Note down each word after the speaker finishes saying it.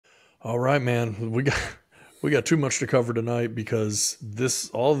All right, man. We got too much to cover tonight because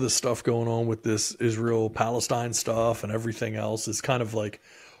all of this stuff going on with this Israel Palestine stuff and everything else is kind of like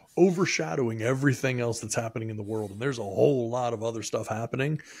overshadowing everything else that's happening in the world. And there's a whole lot of other stuff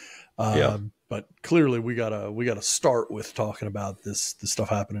happening. Yeah. But clearly we gotta start with talking about this stuff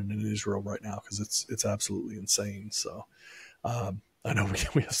happening in Israel right now because it's absolutely insane. So I know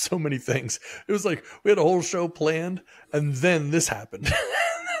we have so many things. It was like we had a whole show planned, and then this happened.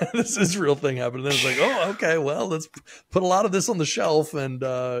 This Israel thing happened. And then it's like, oh, okay, well, let's put a lot of this on the shelf and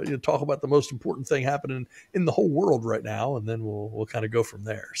talk about the most important thing happening in the whole world right now, and then we'll kind of go from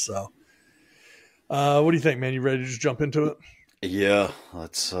there. So, what do you think, man? You ready to just jump into it? Yeah,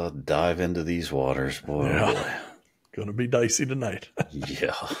 let's dive into these waters, boy. Yeah, gonna be dicey tonight.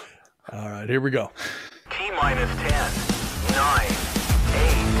 Yeah. All right, here we go. T minus 10, 9, 8,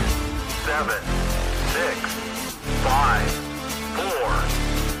 7, 6, 5, 4,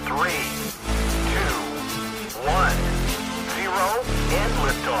 3, 2, 1, 0, and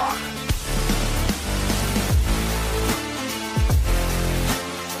liftoff.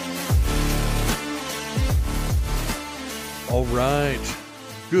 All right.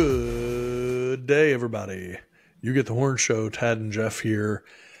 Good day, everybody. You Get the Horn Show, Tad and Jeff here.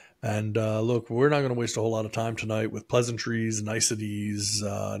 And look, we're not going to waste a whole lot of time tonight with pleasantries, niceties,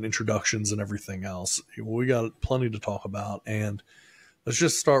 and introductions and everything else. We got plenty to talk about. And let's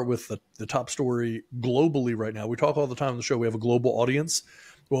just start with the top story globally right now. We talk all the time on the show. We have a global audience.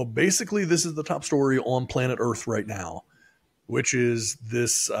 Well, basically, this is the top story on planet Earth right now, which is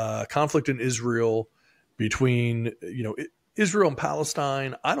this conflict in Israel between, Israel and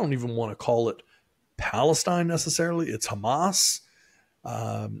Palestine. I don't even want to call it Palestine necessarily. It's Hamas.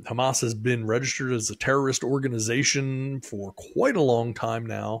 Hamas has been registered as a terrorist organization for quite a long time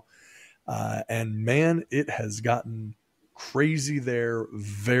now. And man, it has gotten crazy there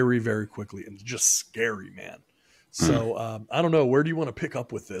very, very quickly and just scary, man. So I don't know. Where do you want to pick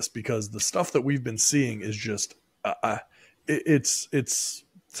up with this? Because the stuff that we've been seeing is just, it's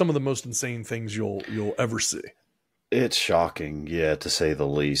some of the most insane things you'll ever see. It's shocking, yeah, to say the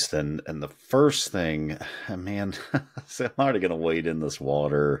least. And the first thing, man, so I'm already going to wade in this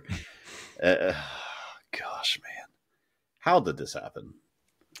water. Gosh, man. How did this happen?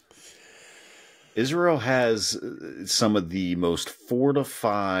 Israel has some of the most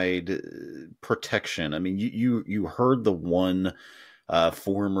fortified protection. I mean, you heard the one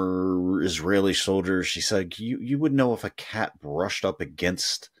former Israeli soldier. She said, you would know if a cat brushed up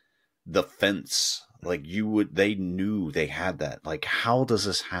against the fence. Like they knew they had that. Like, how does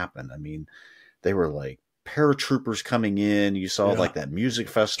this happen? I mean, they were like paratroopers coming in. You saw like that music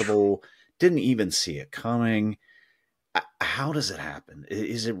festival, didn't even see it coming. How does it happen?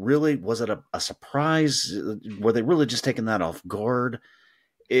 Was it a surprise? Were they really just taking that off guard?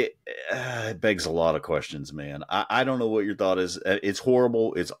 It begs a lot of questions, man. I don't know what your thought is. It's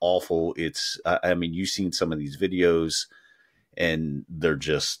horrible. It's awful. I mean, you've seen some of these videos and they're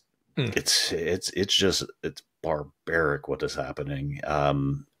just, it's barbaric what is happening. How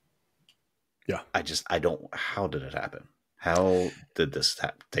did it happen? How did this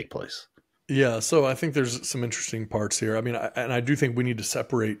take place? Yeah, so I think there's some interesting parts here. I mean, I do think we need to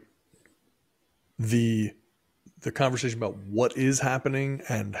separate the conversation about what is happening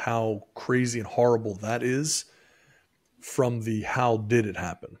and how crazy and horrible that is from the how did it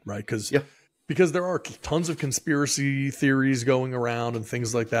happen, right? Because there are tons of conspiracy theories going around and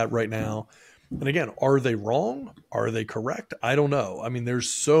things like that right now. And again, are they wrong? Are they correct? I don't know. I mean, there's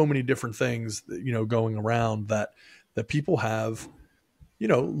so many different things that, going around that people have,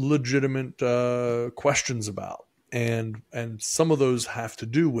 legitimate questions about. And some of those have to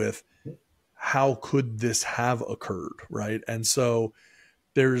do with how could this have occurred, right? And so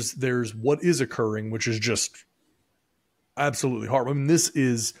there's what is occurring, which is just absolutely horrible. I mean, this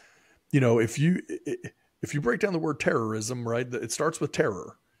is, if you break down the word terrorism, right, it starts with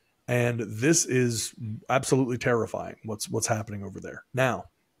terror. And this is absolutely terrifying, what's happening over there. Now,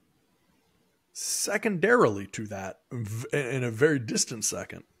 secondarily to that, in a very distant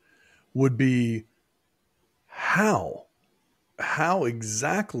second, would be how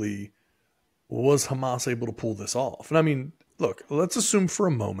exactly was Hamas able to pull this off? And I mean, look, let's assume for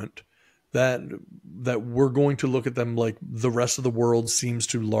a moment that we're going to look at them like the rest of the world seems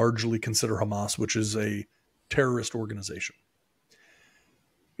to largely consider Hamas, which is a terrorist organization.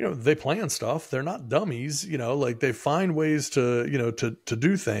 They plan stuff. They're not dummies, like they find ways to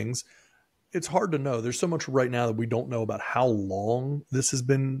do things. It's hard to know. There's so much right now that we don't know about how long this has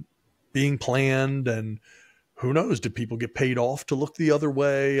been being planned and who knows? Did people get paid off to look the other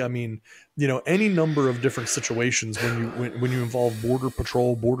way? I mean, you know, any number of different situations when you involve border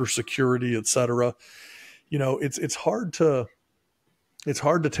patrol, border security, et cetera. You know, it's hard to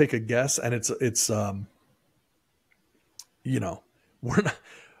take a guess, and it's you know,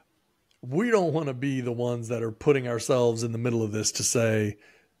 we don't want to be the ones that are putting ourselves in the middle of this to say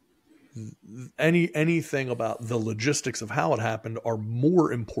anything about the logistics of how it happened are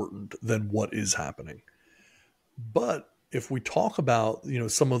more important than what is happening. But if we talk about, you know,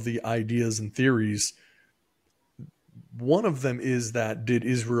 some of the ideas and theories, one of them is that did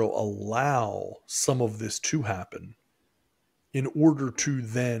Israel allow some of this to happen in order to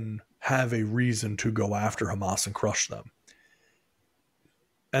then have a reason to go after Hamas and crush them?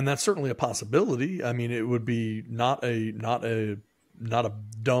 And that's certainly a possibility. I mean, it would be not a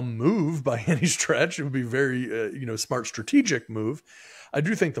dumb move by any stretch. It would be very, you know, smart strategic move. I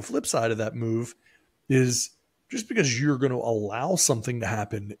do think the flip side of that move is just because you're going to allow something to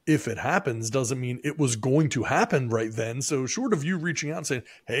happen, if it happens, doesn't mean it was going to happen right then. So short of you reaching out and saying,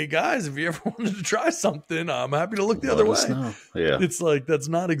 hey guys, if you ever wanted to try something, I'm happy to look the other way. Yeah. It's like, that's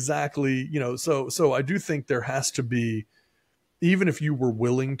not exactly, you know, so I do think there has to be, even if you were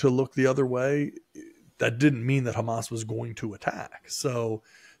willing to look the other way, that didn't mean that Hamas was going to attack. So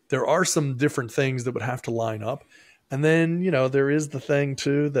there are some different things that would have to line up. And then, you know, there is the thing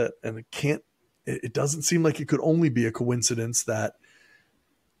too that, and it doesn't seem like it could only be a coincidence that,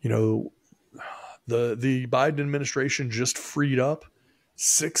 you know, the Biden administration just freed up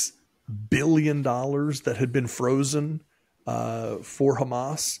 $6 billion that had been frozen for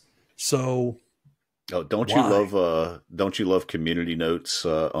Hamas. So, oh, don't you love community notes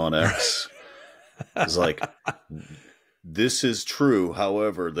on X? It's like, this is true.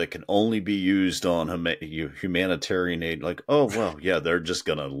 However, they can only be used on humanitarian aid. Like, oh, well, yeah, they're just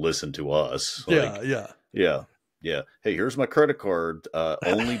going to listen to us. Like, yeah. Hey, here's my credit card.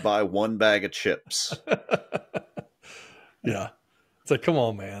 Only buy one bag of chips. Yeah. It's like, come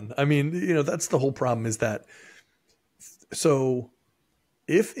on, man. I mean, you know, that's the whole problem is that. So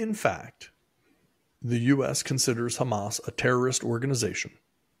if in fact the U.S. considers Hamas a terrorist organization,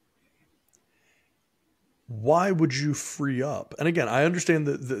 why would you free up? And again, I understand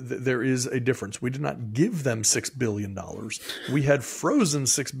that there is a difference. We did not give them $6 billion. We had frozen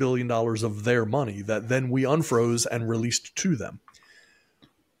 $6 billion of their money that then we unfroze and released to them.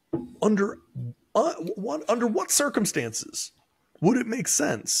 Under what circumstances would it make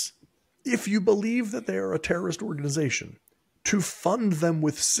sense, if you believe that they are a terrorist organization, to fund them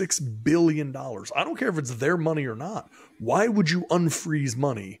with $6 billion? I don't care if it's their money or not. Why would you unfreeze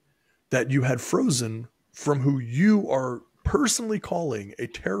money that you had frozen from who you are personally calling a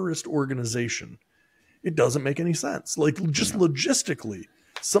terrorist organization? It doesn't make any sense. Like, just logistically,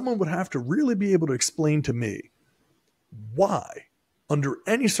 someone would have to really be able to explain to me why, under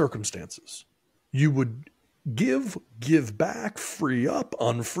any circumstances, you would give back, free up,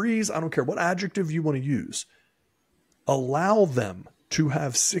 unfreeze, I don't care what adjective you want to use, allow them to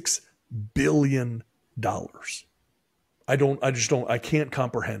have $6 billion. I can't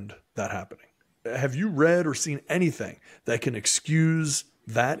comprehend that happening. Have you read or seen anything that can excuse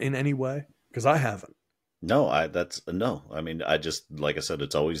that in any way? Because I haven't. No, I mean, I just, like I said,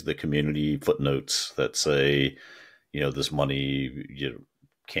 it's always the community footnotes that say, you know, this money, you know,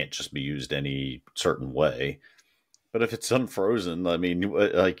 can't just be used any certain way. But if it's unfrozen, I mean,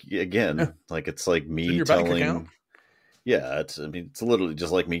 like, again, like, it's like me telling, it's literally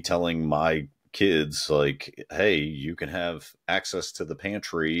just like me telling my kids, like, hey, you can have access to the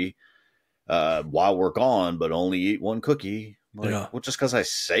pantry while we're gone, but only eat one cookie. Like, well, just because I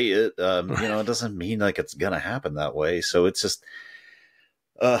say it, you know, it doesn't mean like it's gonna happen that way. So it's just,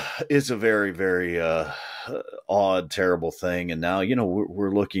 it's a very, very odd, terrible thing. And now, you know,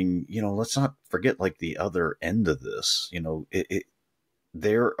 we're looking. You know, let's not forget like the other end of this. You know,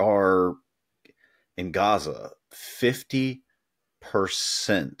 there are in Gaza 50%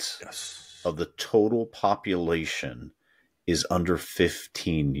 of the total population is under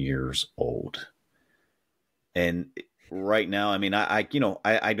 15 years old. And right now, I mean, I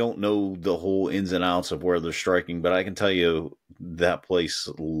don't know the whole ins and outs of where they're striking, but I can tell you that place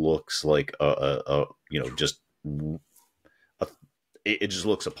looks like it just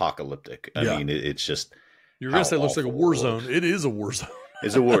looks apocalyptic. I mean, it's just, you're going to say it looks like a war zone. It is a war zone.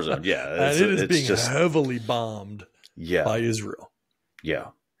 It's a war zone. Yeah. And it is being heavily bombed by Israel. Yeah.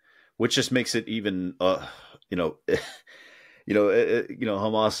 Which just makes it even,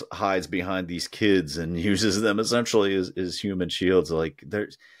 Hamas hides behind these kids and uses them essentially as human shields. Like,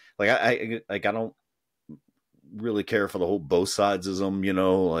 there's, like, I don't. really care for the whole both sidesism,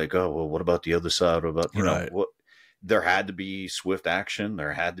 like, oh, well, what about the other side? What about, Right. what? There had to be swift action.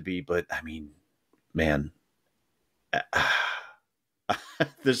 There had to be, but I mean, man,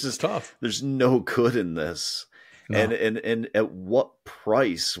 It's tough. there's no good in this. No. And at what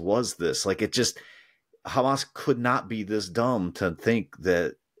price was this? Like, it just, Hamas could not be this dumb to think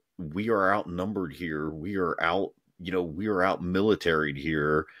that we are outnumbered here. We are out, we are out militaried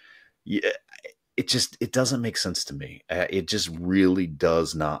here. Yeah, it doesn't make sense to me. It just really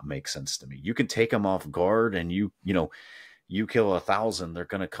does not make sense to me. You can take them off guard, and you kill 1,000, they're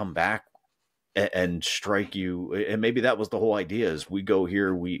going to come back and strike you. And maybe that was the whole idea: is we go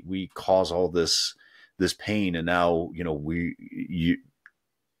here, we cause all this pain, and now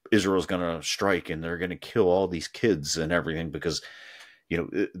Israel's going to strike, and they're going to kill all these kids and everything because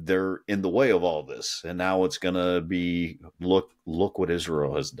they're in the way of all this, and now it's going to be look what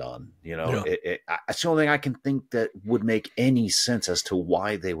Israel has done. Yeah. It's the only thing I can think that would make any sense as to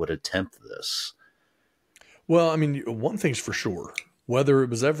why they would attempt this. Well, I mean, one thing's for sure, whether it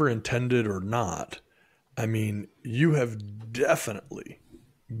was ever intended or not, I mean, you have definitely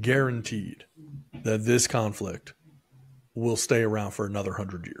guaranteed that this conflict will stay around for another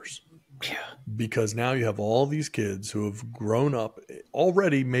 100 years. Yeah. Because now you have all these kids who have grown up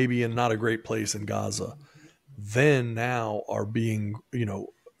already maybe in not a great place in Gaza, then now are being,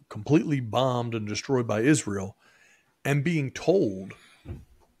 completely bombed and destroyed by Israel, and being told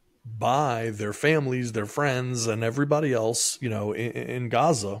by their families, their friends, and everybody else, in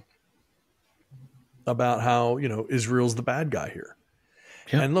Gaza about how, Israel's the bad guy here.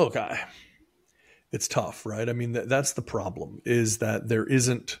 Yeah. And look, it's tough, right? I mean, that's the problem, is that there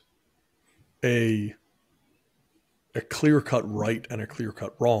isn't a clear-cut right and a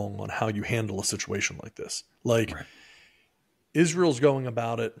clear-cut wrong on how you handle a situation like this. Like, right. Israel's going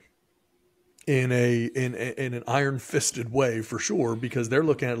about it in an iron-fisted way for sure, because they're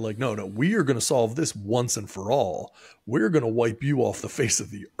looking at it like, no, we are going to solve this once and for all. We're going to wipe you off the face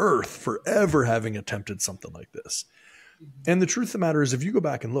of the earth for ever having attempted something like this. And the truth of the matter is, if you go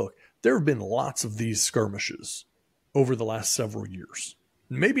back and look, there have been lots of these skirmishes over the last several years.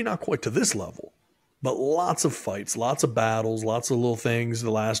 Maybe not quite to this level, but lots of fights, lots of battles, lots of little things that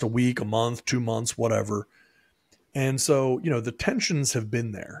last a week, a month, 2 months, whatever. And so, the tensions have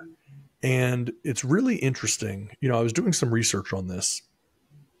been there. And it's really interesting. I was doing some research on this.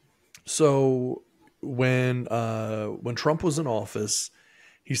 So when Trump was in office,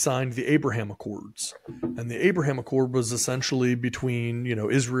 he signed the Abraham Accords. And the Abraham Accord was essentially between,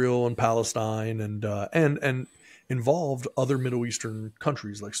 Israel and Palestine and involved other Middle Eastern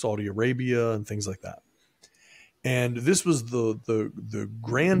countries like Saudi Arabia and things like that. And this was the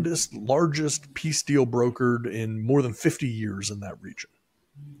grandest, largest peace deal brokered in more than 50 years in that region.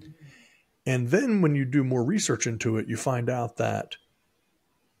 And then when you do more research into it, you find out that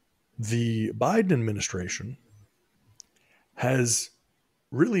the Biden administration has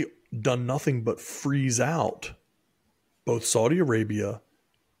really done nothing but freeze out both Saudi Arabia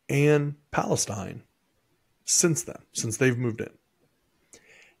and Palestine since they've moved in.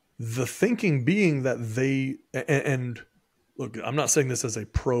 The thinking being that and look, I'm not saying this as a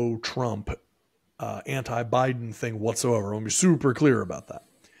pro-Trump, anti-Biden thing whatsoever. I'll be super clear about that.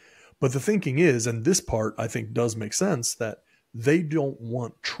 But the thinking is, and this part I think does make sense, that they don't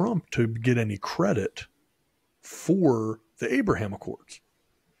want Trump to get any credit for the Abraham Accords.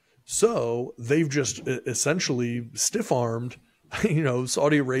 So they've just essentially stiff-armed,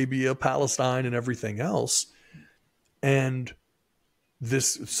 Saudi Arabia, Palestine, and everything else. And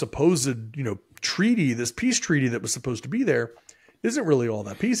this supposed, treaty, this peace treaty that was supposed to be there, isn't really all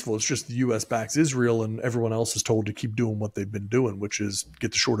that peaceful. It's just the U.S. backs Israel, and everyone else is told to keep doing what they've been doing, which is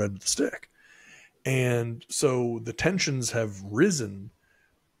get the short end of the stick. And so the tensions have risen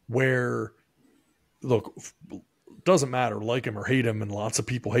where, look, doesn't matter, like him or hate him, and lots of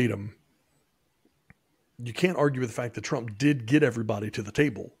people hate him. You can't argue with the fact that Trump did get everybody to the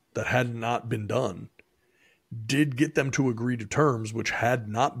table that had not been done, did get them to agree to terms which had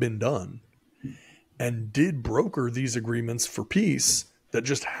not been done, and did broker these agreements for peace that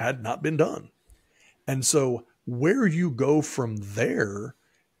just had not been done. And so where you go from there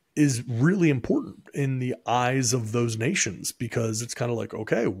is really important in the eyes of those nations, because it's kind of like,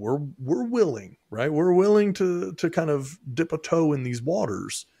 okay, we're willing, right? We're willing to kind of dip a toe in these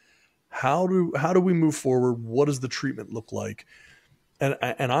waters. How do we move forward? What does the treatment look like? And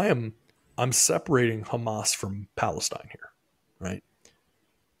I'm separating Hamas from Palestine here, right?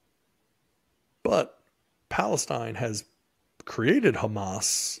 But Palestine has created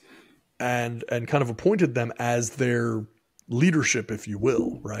Hamas and kind of appointed them as their leadership, if you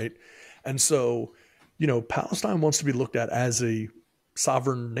will, right? And so, Palestine wants to be looked at as a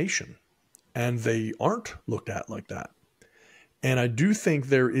sovereign nation, and they aren't looked at like that. And I do think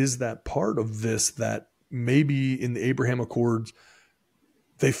there is that part of this that maybe in the Abraham Accords,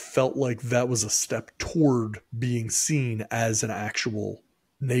 they felt like that was a step toward being seen as an actual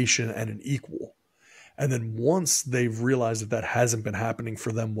nation and an equal. And then once they've realized that that hasn't been happening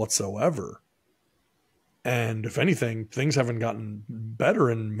for them whatsoever, and if anything, things haven't gotten better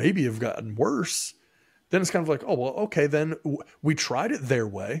and maybe have gotten worse, then it's kind of like, oh, well, okay, then we tried it their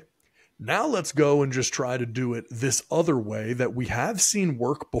way. Now let's go and just try to do it this other way that we have seen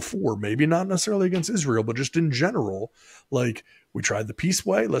work before. Maybe not necessarily against Israel, but just in general. Like, we tried the peace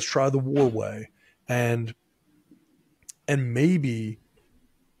way, let's try the war way. And maybe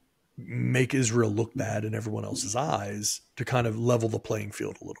make Israel look bad in everyone else's eyes to kind of level the playing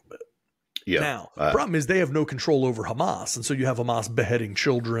field a little bit. Yeah. Now, the problem is they have no control over Hamas. And so you have Hamas beheading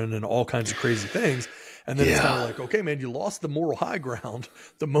children and all kinds of crazy things. And then it's kind of like, okay, man, you lost the moral high ground.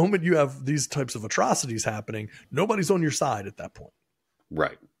 The moment you have these types of atrocities happening, nobody's on your side at that point.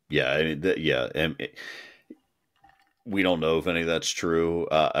 Right. Yeah. I mean, and we don't know if any of that's true.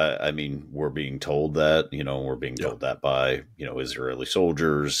 I mean, we're being told that, we're being told that by, Israeli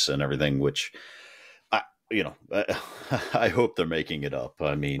soldiers and everything, which I hope they're making it up.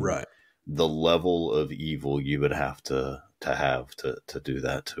 I mean, right. The level of evil you would have to do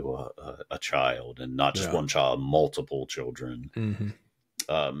that to a child, and not just one child, multiple children,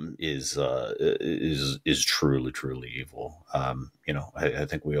 is truly, truly evil. I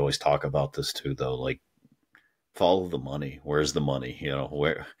think we always talk about this too, though, like, follow the money. Where's the money?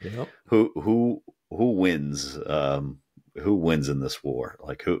 Who wins? Who wins in this war?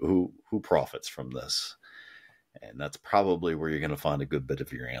 Like, who profits from this? And that's probably where you're going to find a good bit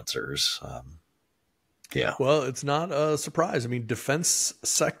of your answers. Yeah. Well, it's not a surprise. I mean, defense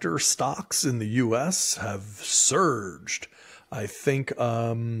sector stocks in the U.S. have surged. I think,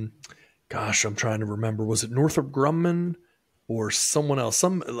 I'm trying to remember. Was it Northrop Grumman or someone else?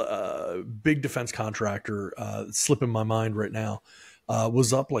 Some big defense contractor, slipping my mind right now,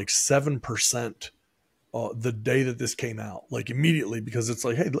 was up like 7% the day that this came out, like immediately, because it's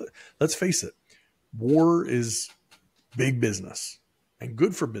like, hey, let's face it. War is big business and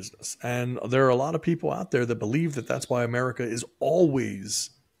good for business. And there are a lot of people out there that believe that that's why America is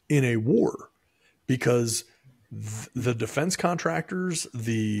always in a war, because the defense contractors,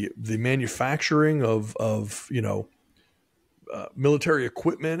 the manufacturing of military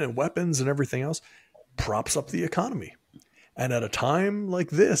equipment and weapons and everything else props up the economy. And at a time like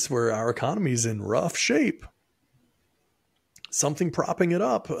this, where our economy is in rough shape, something propping it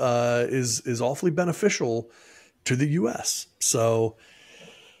up is awfully beneficial to the U.S. So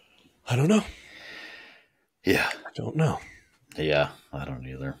I don't know. Yeah. I don't know. Yeah, I don't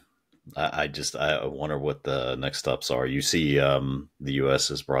either. I wonder what the next steps are. You see, the U.S.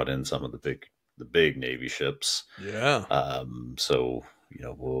 has brought in some of the big Navy ships. Yeah. So,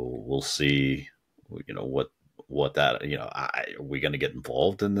 we'll see, what that, are we going to get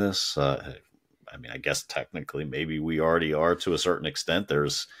involved in this? I mean, I guess technically maybe we already are to a certain extent.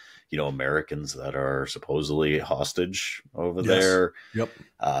 There's, Americans that are supposedly hostage over there. Yep.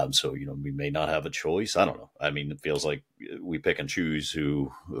 So, we may not have a choice. I don't know. I mean, it feels like we pick and choose who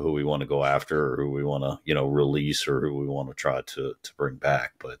we want to go after, or who we want to, release, or who we want to try to bring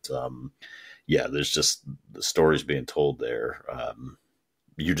back. But, there's just the stories being told there.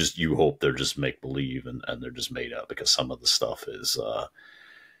 You hope they're just make believe and they're just made up, because some of the stuff is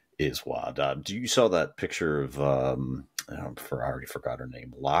wild. You saw that picture of I already forgot her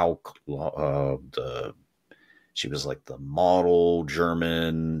name. She was like the model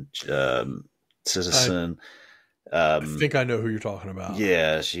German citizen. I think I know who you're talking about.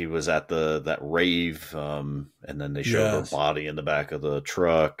 Yeah, she was at that rave, and then they showed her body in the back of the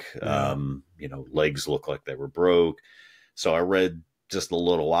truck. Yeah. Legs look like they were broke. So I read just a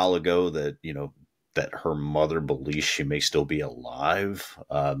little while ago that that her mother believes she may still be alive,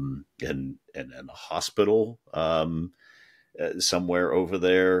 in a hospital, somewhere over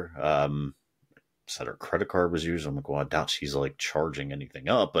there. Said her credit card was used. I'm like, well, I doubt she's like charging anything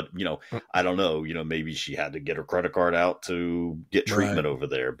up, but I don't know, maybe she had to get her credit card out to get treatment over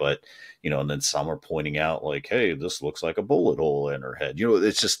there. But, and then some are pointing out like, hey, this looks like a bullet hole in her head.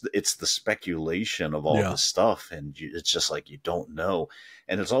 It's the speculation of all this stuff. And it's just like, you don't know.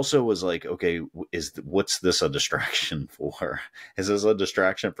 And it's also was like, okay, what's this a distraction for? Is this a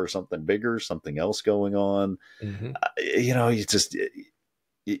distraction for something bigger, something else going on? Mm-hmm.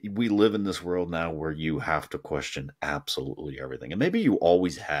 We live in this world now where you have to question absolutely everything. And maybe you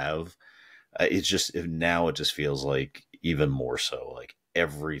always have. It's just now it just feels like even more so, like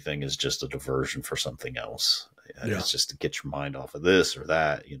everything is just a diversion for something else. Yeah. It's just to get your mind off of this or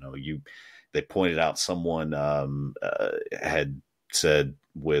that. They pointed out someone had said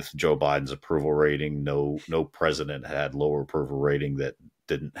with Joe Biden's approval rating, no president had lower approval rating that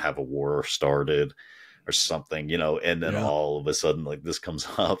didn't have a war started or something, and then all of a sudden like this comes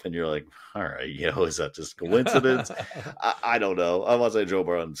up and you're like, all right, is that just coincidence? I don't know. I'm not saying Joe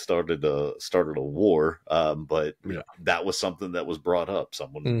Biden started a war, but that was something that was brought up.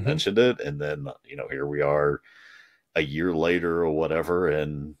 Someone mentioned it, and then here we are a year later or whatever,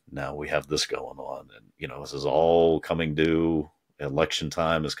 and now we have this going on, and this is all coming due. Election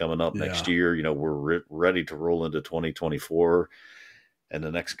time is coming up next year. We're ready to roll into 2024 in the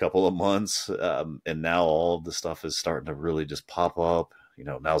next couple of months, and now all of the stuff is starting to really just pop up.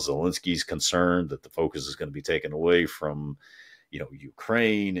 Now Zelensky's concerned that the focus is going to be taken away from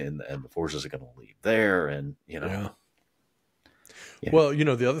Ukraine, and the forces are going to leave there, and Well,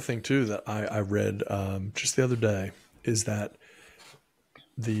 the other thing too that I read just the other day is that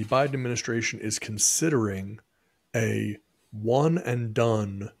the Biden administration is considering a one and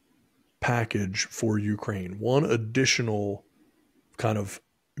done package for Ukraine, one additional kind of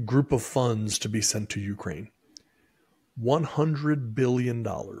group of funds to be sent to Ukraine. $100 billion.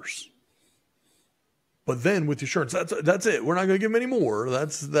 But then with the assurance, that's it. We're not going to give them any more.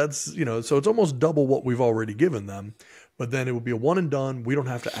 That's so it's almost double what we've already given them. But then it will be a one and done. We don't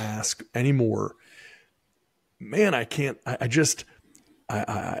have to ask anymore. Man, I can't. My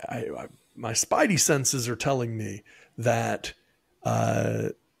spidey senses are telling me that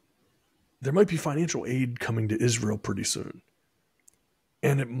there might be financial aid coming to Israel pretty soon,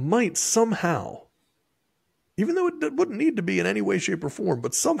 and it might somehow, even though it wouldn't need to be in any way, shape, or form,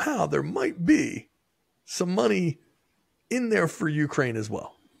 but somehow there might be some money in there for Ukraine as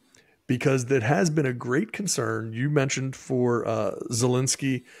well. Because that has been a great concern, you mentioned, for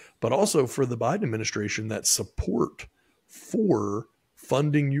Zelensky, but also for the Biden administration, that support for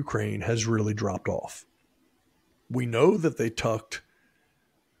funding Ukraine has really dropped off. We know that they tucked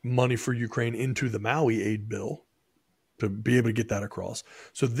money for Ukraine into the Maui aid bill to be able to get that across.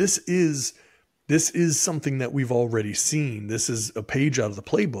 So this is something that we've already seen. This is a page out of the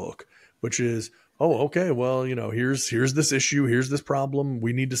playbook, which is, oh, okay, well, here's this issue, here's this problem.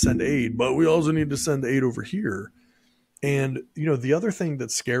 We need to send aid, but we also need to send aid over here. And, the other thing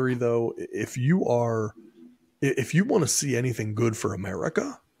that's scary, though, if you want to see anything good for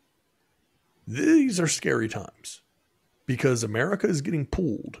America, these are scary times, because America is getting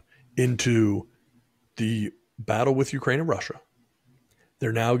pulled into the battle with Ukraine and Russia.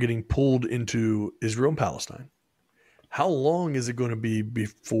 They're now getting pulled into Israel and Palestine. How long is it going to be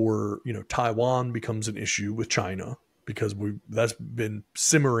before, Taiwan becomes an issue with China? Because that's been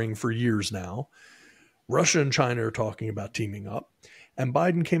simmering for years now. Russia and China are talking about teaming up. And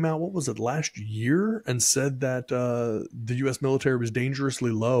Biden came out, what was it, last year, and said that the U.S. military was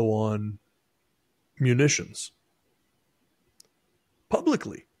dangerously low on munitions.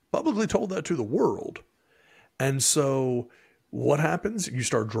 Publicly told that to the world. And so what happens? You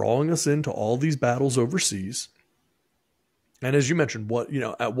start drawing us into all these battles overseas. And as you mentioned,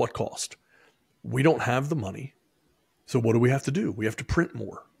 at what cost? We don't have the money. So what do we have to do? We have to print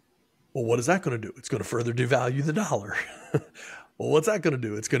more. Well, what is that going to do? It's going to further devalue the dollar. Well, what's that going to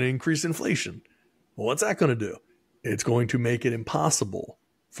do? It's going to increase inflation. Well, what's that going to do? It's going to make it impossible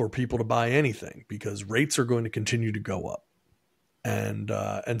for people to buy anything, because rates are going to continue to go up. And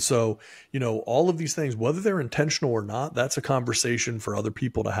so, all of these things, whether they're intentional or not, that's a conversation for other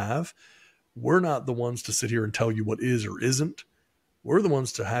people to have. We're not the ones to sit here and tell you what is or isn't. We're the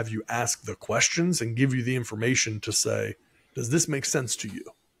ones to have you ask the questions and give you the information to say, does this make sense to you?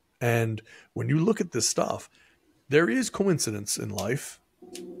 And when you look at this stuff, there is coincidence in life,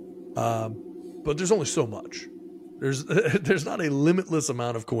 but there's only so much. There's not a limitless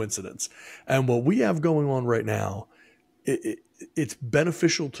amount of coincidence. And what we have going on right now, it's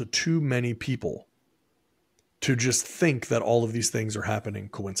beneficial to too many people to just think that all of these things are happening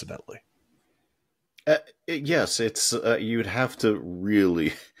coincidentally. Yes, it's you'd have to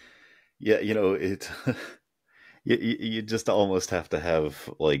really, it. You just almost have to have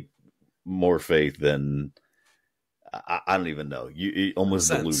like more faith than I don't even know. You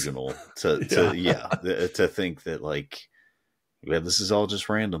almost delusional to think that like, this is all just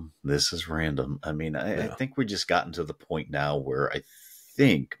random. This is random. I mean, I think we just gotten to the point now where I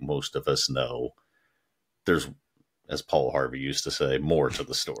think most of us know there's, as Paul Harvey used to say, more to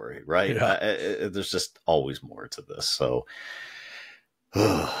the story, right? Yeah. There's just always more to this. So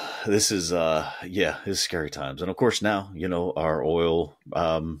this is, it's scary times. And of course now, our oil,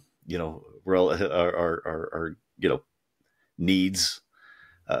 our needs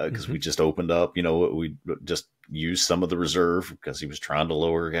because we just opened up, we just used some of the reserve because he was trying to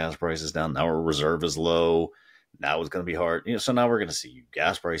lower gas prices down. Now our reserve is low. Now it's going to be hard. So now we're going to see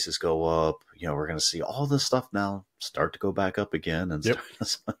gas prices go up. We're going to see all this stuff now start to go back up again. And,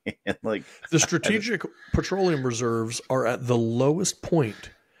 and like the strategic petroleum reserves are at the lowest point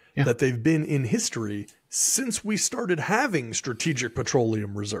that they've been in history since we started having strategic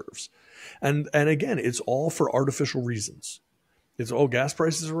petroleum reserves. And again, it's all for artificial reasons. It's, gas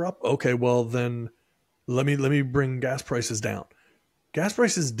prices are up. Okay, well then let me bring gas prices down. Gas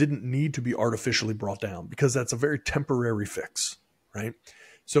prices didn't need to be artificially brought down because that's a very temporary fix, right?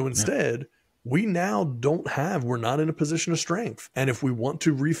 So instead, we're not in a position of strength. And if we want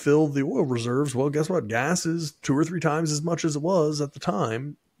to refill the oil reserves, well, guess what? Gas is 2 or 3 times as much as it was at the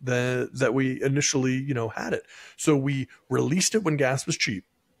time that we initially, had it. So we released it when gas was cheap.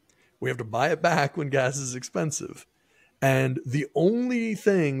 We have to buy it back when gas is expensive. And the only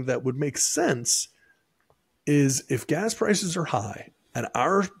thing that would make sense is if gas prices are high and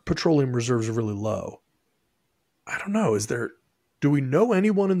our petroleum reserves are really low. I don't know. Do we know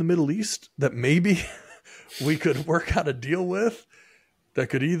anyone in the Middle East that maybe we could work out a deal with that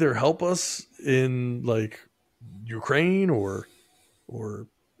could either help us in like Ukraine or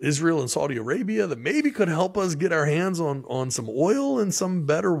Israel and Saudi Arabia that maybe could help us get our hands on some oil in some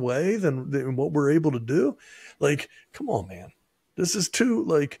better way than what we're able to do? Like, come on, man. This is too,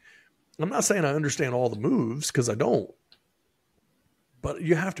 like, I'm not saying I understand all the moves because I don't, but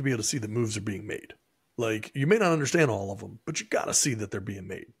you have to be able to see that moves are being made. Like, you may not understand all of them, but you got to see that they're being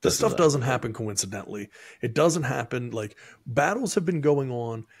made. This stuff doesn't happen coincidentally. It doesn't happen. Like, battles have been going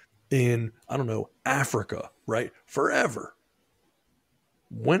on in, I don't know, Africa, right? Forever.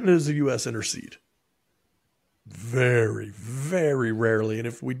 When does the U.S. intercede? Very, very rarely. And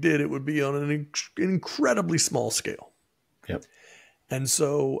if we did, it would be on an incredibly small scale. Yep. And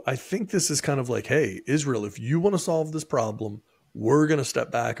so I think this is kind of like, hey, Israel, if you want to solve this problem, we're going to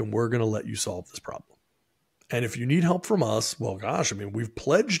step back and we're going to let you solve this problem. And if you need help from us, well, gosh, I mean, we've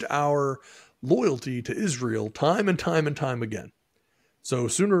pledged our loyalty to Israel time and time and time again. So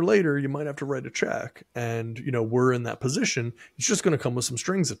sooner or later, you might have to write a check. And, we're in that position. It's just going to come with some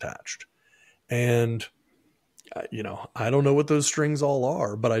strings attached. And, I don't know what those strings all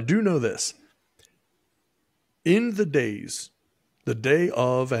are, but I do know this. In the day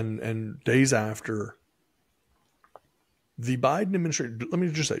of and days after the Biden administration, let me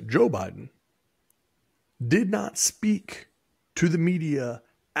just say, Joe Biden did not speak to the media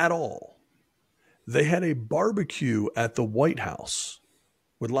at all. They had a barbecue at the White House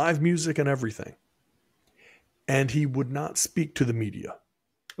with live music and everything. And he would not speak to the media.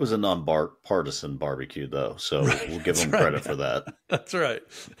 It was a non-partisan barbecue, though, so we'll give him credit for that. That's right.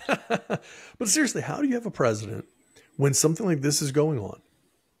 But seriously, how do you have a president when something like this is going on?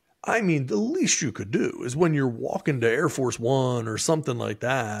 I mean, the least you could do is when you're walking to Air Force One or something like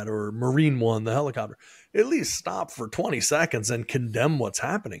that, or Marine One, the helicopter, at least stop for 20 seconds and condemn what's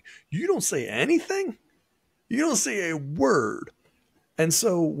happening. You don't say anything. You don't say a word. And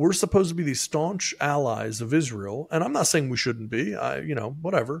so we're supposed to be these staunch allies of Israel. And I'm not saying we shouldn't be,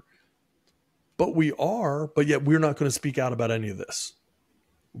 whatever. But we are, but yet we're not going to speak out about any of this.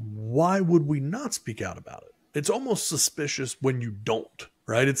 Why would we not speak out about it? It's almost suspicious when you don't,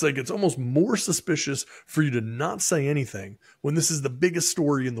 right? It's like, it's almost more suspicious for you to not say anything when this is the biggest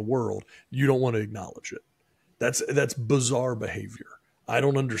story in the world. You don't want to acknowledge it. That's bizarre behavior. I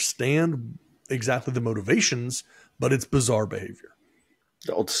don't understand exactly the motivations, but it's bizarre behavior.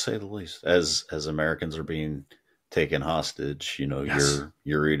 To say the least, as Americans are being taken hostage, Yes.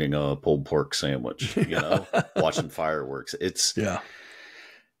 you're eating a pulled pork sandwich, watching fireworks. It's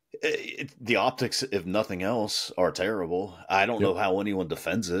the optics, if nothing else, are terrible. I don't know how anyone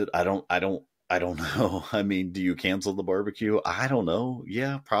defends it. I don't know. I mean, do you cancel the barbecue? I don't know.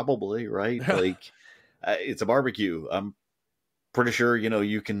 Yeah, probably, right? Like, it's a barbecue. I'm pretty sure,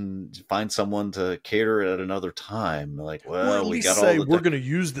 you can find someone to cater it at another time. Like, well, or at least say we're going to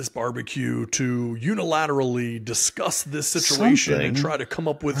use this barbecue to unilaterally discuss this situation and try to come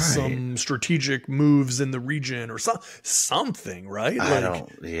up with some strategic moves in the region or something, right? Put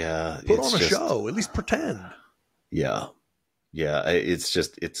on a show, at least pretend. Yeah. It's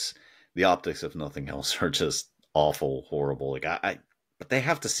the optics, if nothing else, are just awful, horrible. Like but they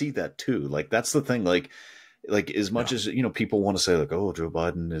have to see that too. Like, that's the thing. Like as much as, people want to say like, oh, Joe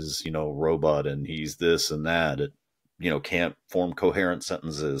Biden is, a robot and he's this and that, it, can't form coherent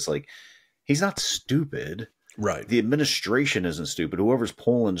sentences. Like, he's not stupid. Right. The administration isn't stupid. Whoever's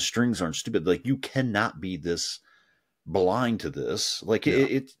pulling the strings aren't stupid. Like, you cannot be this blind to this. Like,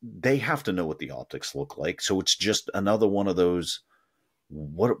 they have to know what the optics look like. So it's just another one of those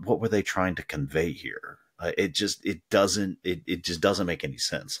what were they trying to convey here? It just doesn't make any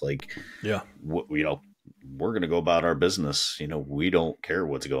sense. Like, Yeah. We're going to go about our business. We don't care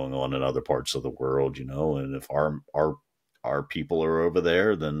what's going on in other parts of the world, and if our people are over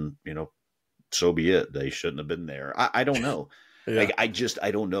there, then, so be it. They shouldn't have been there. I don't know. Yeah.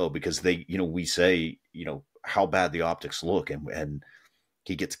 I don't know, because they, we say, how bad the optics look, and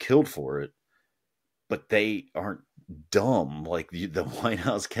he gets killed for it, but they aren't dumb. Like, the White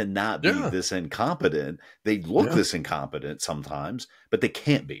House cannot be this incompetent. They look this incompetent sometimes, but they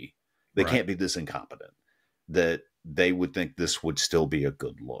can't be. They can't be this incompetent that they would think this would still be a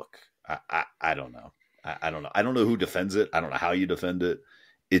good look. I don't know. I don't know. I don't know who defends it. I don't know how you defend it.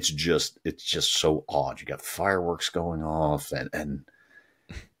 It's just so odd. You got fireworks going off, and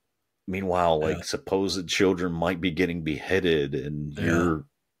meanwhile, like, supposed children might be getting beheaded, and you're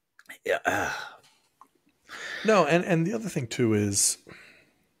No, and the other thing too is,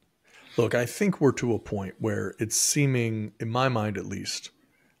 look, I think we're to a point where it's seeming, in my mind at least,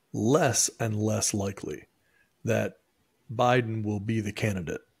 less and less likely that Biden will be the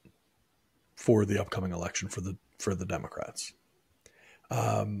candidate for the upcoming election for the Democrats.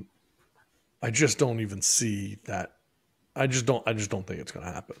 I just don't even see that. I just don't think it's going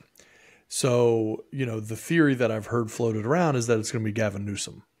to happen. So, the theory that I've heard floated around is that it's going to be Gavin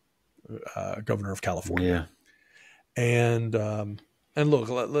Newsom, governor of California. Yeah. And look,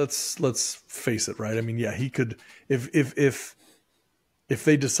 let's face it, right? I mean, yeah, he could, if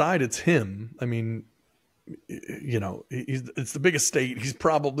they decide it's him, I mean, it's the biggest state. He's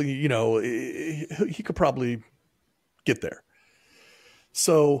probably, he could probably get there.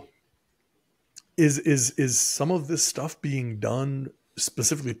 So is some of this stuff being done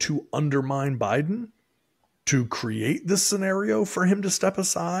specifically to undermine Biden, to create this scenario for him to step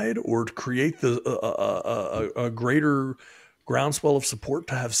aside, or to create a greater groundswell of support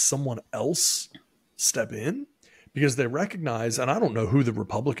to have someone else step in? Because they recognize, and I don't know who the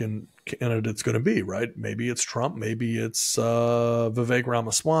Republican candidate's going to be, right? Maybe it's Trump, maybe it's Vivek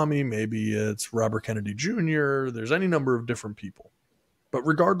Ramaswamy, maybe it's Robert Kennedy Jr. There's any number of different people. But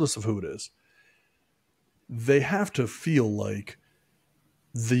regardless of who it is, they have to feel like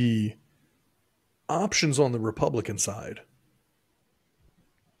the options on the Republican side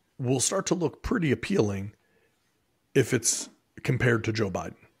will start to look pretty appealing if it's compared to Joe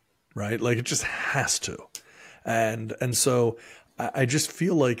Biden, right? Like, it just has to. And so I just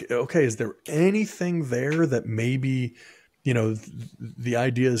feel like, okay, is there anything there that maybe, the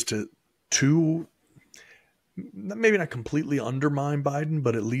idea is to maybe not completely undermine Biden,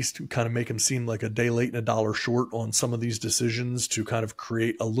 but at least kind of make him seem like a day late and a dollar short on some of these decisions, to kind of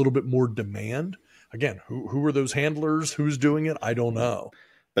create a little bit more demand. Again, who are those handlers? Who's doing it? I don't know.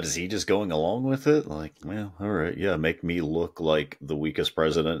 But is he just going along with it? Like, well, all right, yeah, make me look like the weakest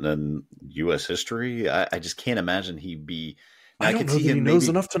president in U.S. history. I just can't imagine he'd be. I don't know that he knows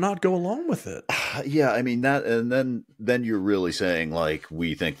enough to not go along with it. Yeah, I mean that, and then you're really saying, like,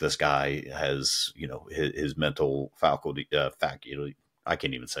 we think this guy has, his mental faculty, I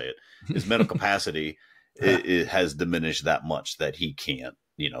can't even say it. His mental capacity it has diminished that much that he can't,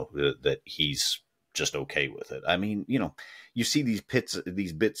 that he's just okay with it. I mean, you see these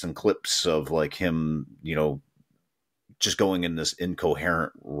bits and clips of, like, him, just going in this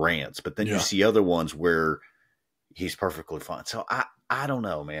incoherent rants, but then you see other ones where he's perfectly fine. So I don't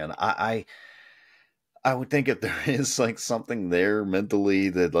know, man. I would think if there is, like, something there mentally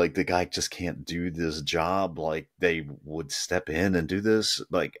that, like, the guy just can't do this job, like, they would step in and do this.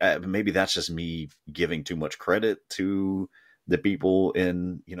 Like, maybe that's just me giving too much credit to the people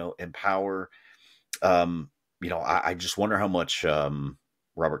in power. I just wonder how much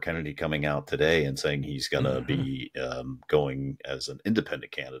Robert Kennedy coming out today and saying he's going to be going as an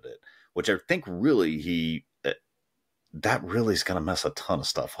independent candidate, which I think really that really is going to mess a ton of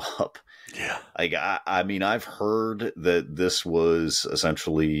stuff up. Yeah. Like, I mean, I've heard that this was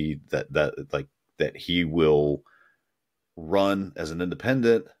essentially that he will run as an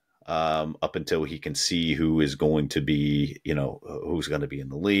independent up until he can see who is going to be, who's going to be in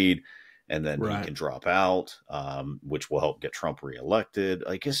the lead. And then he can drop out, which will help get Trump reelected.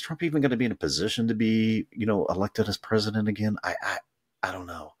 Like, is Trump even going to be in a position to be, elected as president again? I don't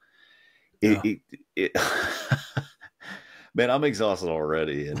know. Man, I'm exhausted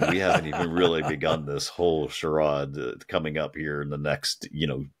already, and we haven't even really begun this whole charade coming up here in the next,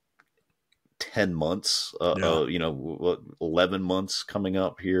 10 months, 11 months coming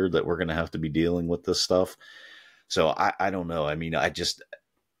up here that we're going to have to be dealing with this stuff. So I don't know. I mean,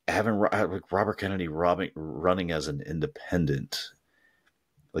 having Robert Kennedy running as an independent,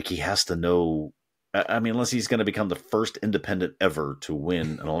 like, he has to know I mean, unless he's going to become the first independent ever to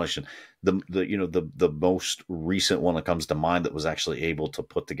win an election. The most recent one that comes to mind that was actually able to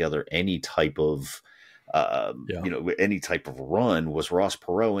put together any type of any type of run was Ross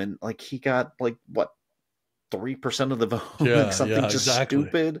Perot, and like he got like what 3% of the vote, like something just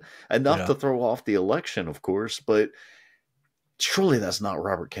stupid enough to throw off the election, of course. But surely that's not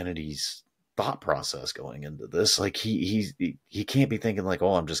Robert Kennedy's thought process going into this. Like he can't be thinking like,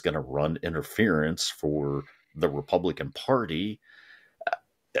 oh, I'm just going to run interference for the Republican Party.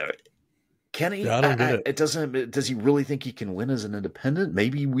 Can he? I don't get it. It doesn't. Does he really think he can win as an independent?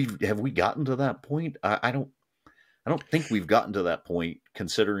 Maybe we gotten to that point? I don't think we've gotten to that point,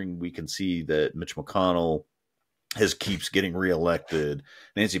 considering we can see that Mitch McConnell keeps getting reelected.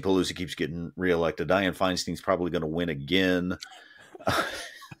 Nancy Pelosi keeps getting reelected. Dianne Feinstein's probably going to win again.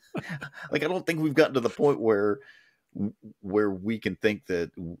 Like, I don't think we've gotten to the point where we can think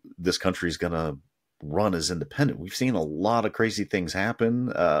that this country is going to run as independent. We've seen a lot of crazy things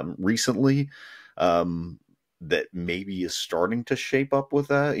happen recently that maybe is starting to shape up with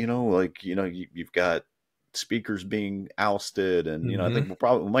that. You've got speakers being ousted, and I think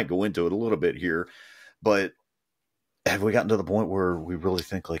we might go into it a little bit here, but have we gotten to the point where we really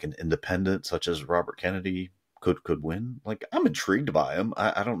think like an independent such as Robert Kennedy could win? Like, I'm intrigued by him.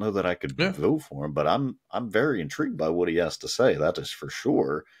 I don't know that I could vote for him, but I'm very intrigued by what he has to say. That is for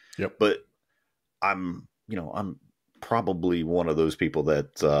sure. Yep. But I'm probably one of those people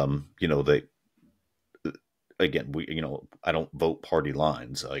that, again, I don't vote party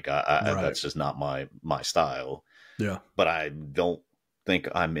lines. Like that's just not my style. Yeah. But I don't think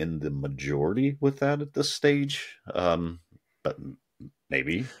I'm in the majority with that at this stage. But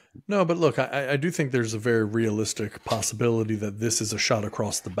maybe. No, but look, I do think there's a very realistic possibility that this is a shot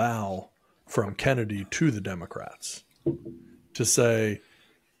across the bow from Kennedy to the Democrats to say,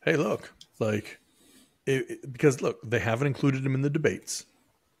 hey, look, like, because look, they haven't included him in the debates.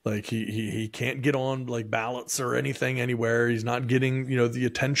 Like he can't get on like ballots or anything anywhere. He's not getting, the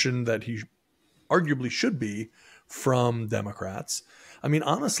attention that he arguably should be from Democrats. I mean,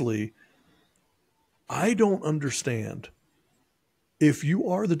 honestly, I don't understand. If you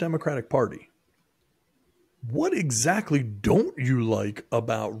are the Democratic Party, what exactly don't you like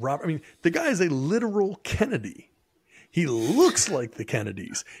about Robert? I mean, the guy is a literal Kennedy. He looks like the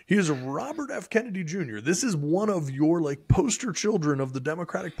Kennedys. He is Robert F. Kennedy Jr. This is one of your like poster children of the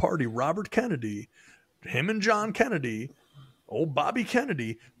Democratic Party, Robert Kennedy, him and John Kennedy, old Bobby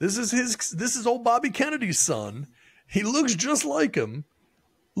Kennedy. This is old Bobby Kennedy's son. He looks just like him.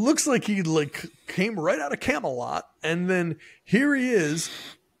 Looks like he like came right out of Camelot, and then here he is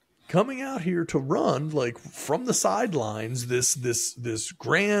coming out here to run like from the sidelines. This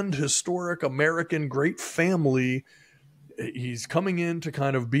grand historic American great family. He's coming in to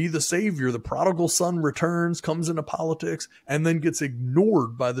kind of be the savior. The prodigal son returns, comes into politics, and then gets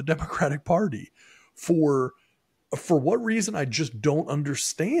ignored by the Democratic Party for what reason? I just don't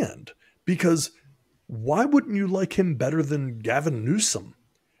understand. Because why wouldn't you like him better than Gavin Newsom?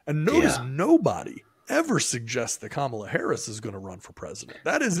 And notice nobody ever suggests that Kamala Harris is going to run for president.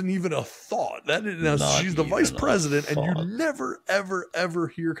 That isn't even a thought. She's the vice president, and you never, ever, ever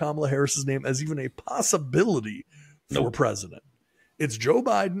hear Kamala Harris's name as even a possibility for president. It's Joe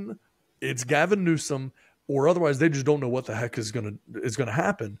Biden, it's Gavin Newsom, or otherwise they just don't know what the heck is going to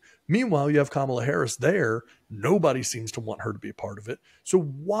happen. Meanwhile, you have Kamala Harris there. Nobody seems to want her to be a part of it. So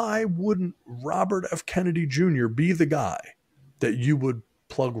why wouldn't Robert F. Kennedy Jr. be the guy that you would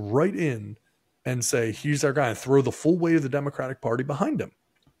plug right in and say, he's our guy, and throw the full weight of the Democratic Party behind him?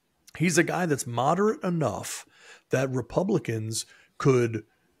 He's a guy that's moderate enough that Republicans could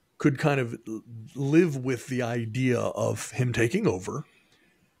kind of live with the idea of him taking over,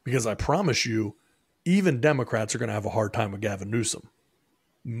 because I promise you, even Democrats are going to have a hard time with Gavin Newsom.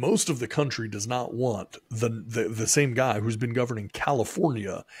 Most of the country does not want the same guy who's been governing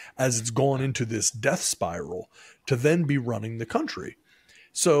California as it's gone into this death spiral to then be running the country.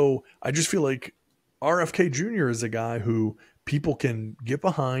 So I just feel like RFK Jr. is a guy who people can get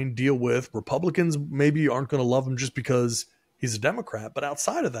behind, deal with. Republicans maybe aren't going to love him just because he's a Democrat, but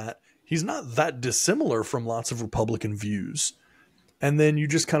outside of that, he's not that dissimilar from lots of Republican views. And then you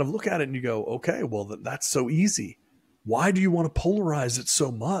just kind of look at it and you go, okay, well, that's so easy. Why do you want to polarize it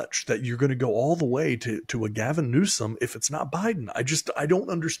so much that you're going to go all the way to a Gavin Newsom if it's not Biden? I don't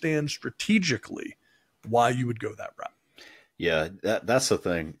understand strategically why you would go that route. Yeah, that's the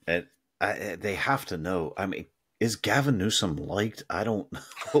thing. And they have to know. I mean, is Gavin Newsom liked? I don't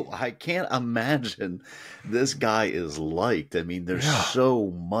know. I can't imagine this guy is liked. I mean, there's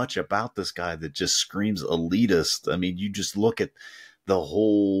so much about this guy that just screams elitist. I mean, you just look at the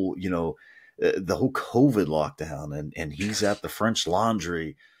whole, the whole COVID lockdown, and he's at the French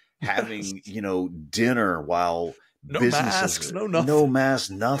Laundry having, dinner while No businesses, masks, no nothing. no masks,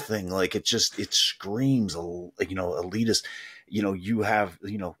 nothing. Like it screams, elitist. You have,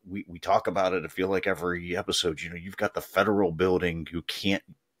 we talk about it. I feel like every episode, you've got the federal building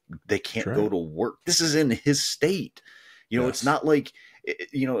they can't Right. go to work. This is in his state. Yes. It's not like,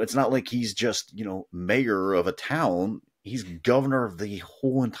 it's not like he's just, mayor of a town. He's governor of the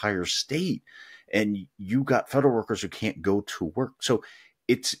whole entire state. And you got federal workers who can't go to work. So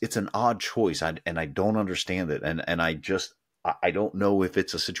it's an odd choice. And I don't understand it. And I don't know if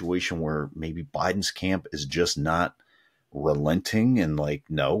it's a situation where maybe Biden's camp is just not relenting and like,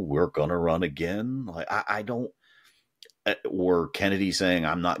 no, we're going to run again. Like, I don't, or Kennedy saying,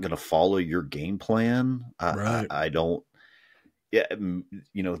 I'm not going to follow your game plan. Right. I don't,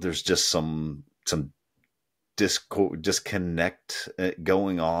 there's just some disconnect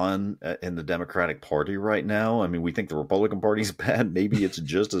going on in the Democratic Party right now. I mean, we think the Republican Party's bad. Maybe it's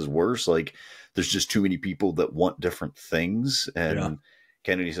just as worse. Like there's just too many people that want different things. And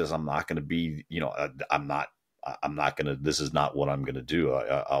Kennedy says, I'm not going to be, I'm not going to, this is not what I'm going to do.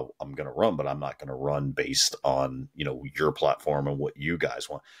 I'm going to run, but I'm not going to run based on, your platform and what you guys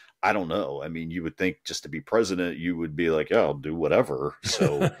want. I don't know. I mean, you would think just to be president, you would be like, yeah, I'll do whatever.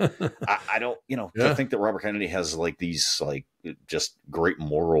 So I don't, I think that Robert Kennedy has like these, like just great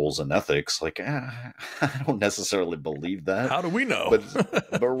morals and ethics. Like, I don't necessarily believe that. How do we know?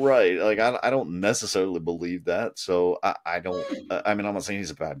 but right. Like, I don't necessarily believe that. So I don't, I mean, I'm not saying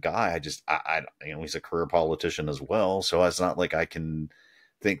he's a bad guy. He's a career politician as well. So it's not like I can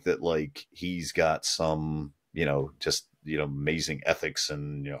think that like he's got some, just, amazing ethics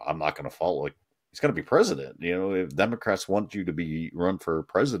and, I'm not going to follow. Like, he's going to be president. If Democrats want you to be run for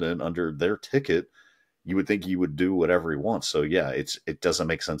president under their ticket, you would think he would do whatever he wants. So yeah, it doesn't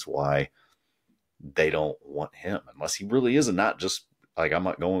make sense why they don't want him unless he really is, and not just like, I'm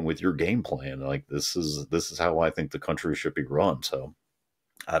not going with your game plan. Like this is how I think the country should be run. So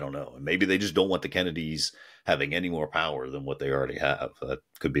I don't know. And maybe they just don't want the Kennedys having any more power than what they already have. That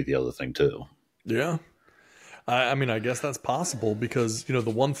could be the other thing too. Yeah. I mean, I guess that's possible because, the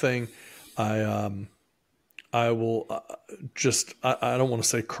one thing I will I don't want to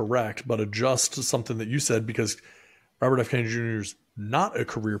say correct, but adjust to something that you said, because Robert F. Kennedy Jr. is not a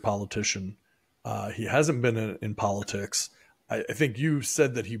career politician. He hasn't been in politics. I think you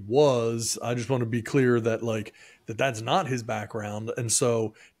said that he was. I just want to be clear that that's not his background. And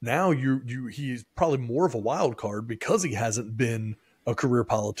so now he's probably more of a wild card because he hasn't been a career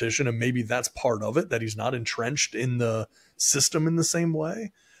politician, and maybe that's part of it, that he's not entrenched in the system in the same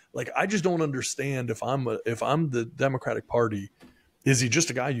way. Like, I just don't understand if I'm the Democratic Party, is he just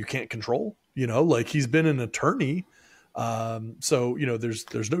a guy you can't control? Like he's been an attorney. So,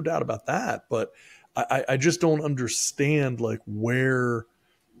 there's no doubt about that, but I just don't understand like where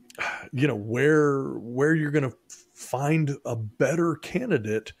you're going to find a better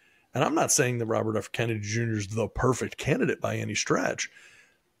candidate. And I'm not saying that Robert F. Kennedy Jr. is the perfect candidate by any stretch.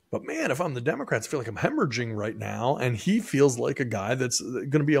 But man, if I'm the Democrats, I feel like I'm hemorrhaging right now. And he feels like a guy that's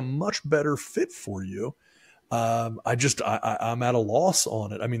going to be a much better fit for you. I'm at a loss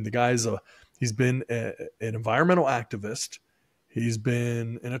on it. I mean, the guy's he's been an environmental activist. He's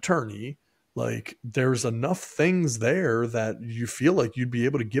been an attorney. Like, there's enough things there that you feel like you'd be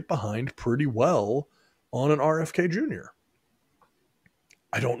able to get behind pretty well on an RFK Jr.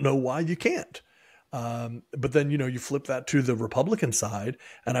 I don't know why you can't. But then, you flip that to the Republican side,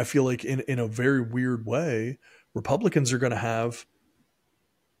 and I feel like in a very weird way, Republicans are going to have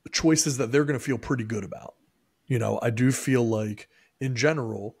choices that they're going to feel pretty good about. I do feel like in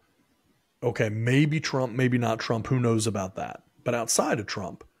general, okay, maybe Trump, maybe not Trump, who knows about that? But outside of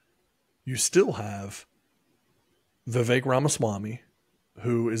Trump, you still have Vivek Ramaswamy,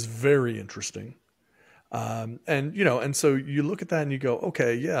 who is very interesting. And so you look at that and you go,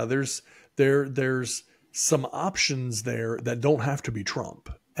 okay, yeah, there's some options there that don't have to be Trump.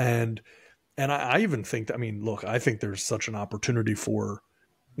 And I even think that, I mean, look, I think there's such an opportunity for,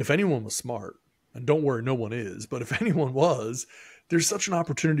 if anyone was smart, and don't worry, no one is, but if anyone was, there's such an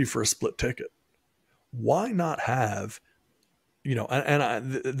opportunity for a split ticket. Why not have,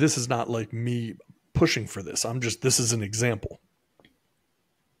 this is not like me pushing for this. This is an example.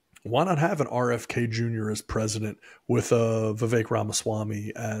 Why not have an RFK Jr. as president with Vivek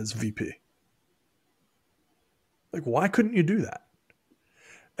Ramaswamy as VP? Like, why couldn't you do that?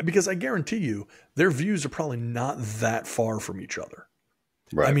 Because I guarantee you, their views are probably not that far from each other.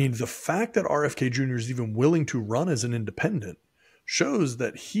 Right. I mean, the fact that RFK Jr. is even willing to run as an independent shows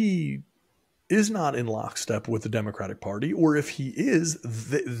that he is not in lockstep with the Democratic Party, or if he is,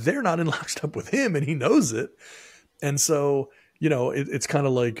 they're not in lockstep with him, and he knows it. And so, it's kind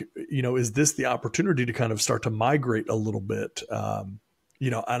of like, is this the opportunity to kind of start to migrate a little bit? And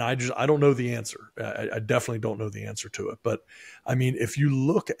I don't know the answer. I definitely don't know the answer to it. But I mean, if you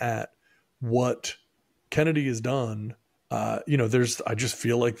look at what Kennedy has done, I just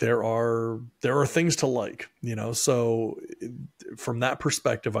feel like there are things to like, so from that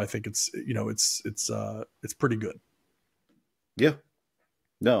perspective, I think it's pretty good. Yeah.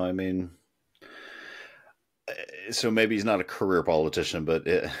 No, I mean, so maybe he's not a career politician, but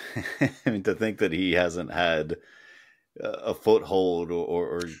I mean, to think that he hasn't had a foothold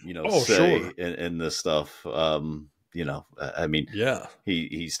or say sure. in this stuff, I mean, yeah,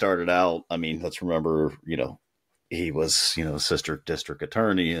 he started out, I mean, let's remember, he was, assistant district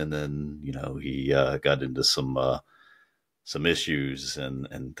attorney, and then, he got into some issues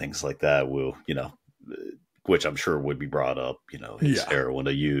and things like that. Which I'm sure would be brought up, his heroin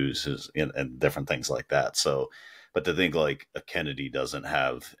to use and different things like that. So, but to think like a Kennedy doesn't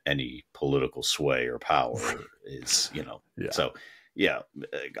have any political sway or power is, so yeah,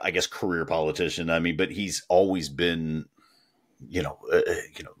 I guess career politician. I mean, but he's always been,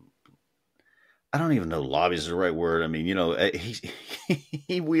 I don't even know lobbyist is the right word. I mean,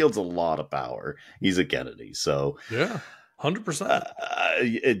 he wields a lot of power. He's a Kennedy. So yeah,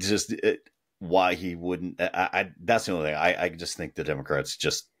 100%. Why he wouldn't, that's the only thing. I just think the Democrats,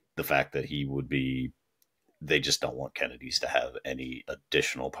 just the fact that he would be, they just don't want Kennedys to have any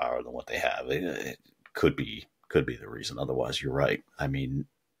additional power than what they have. It could be the reason. Otherwise, you're right. I mean,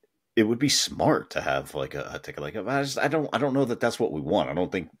 it would be smart to have like a ticket like I don't know that that's what we want. I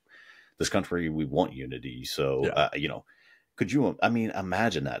don't think this country, we want unity. So, could you, I mean,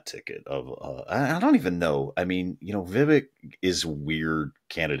 imagine that ticket of, I don't even know. I mean, Vivek is a weird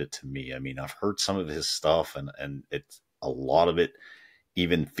candidate to me. I mean, I've heard some of his stuff and it's a lot of it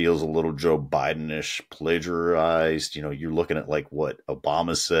even feels a little Joe Biden-ish, plagiarized. You're looking at like what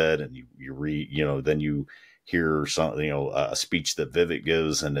Obama said, and you read, then you hear something, a speech that Vivek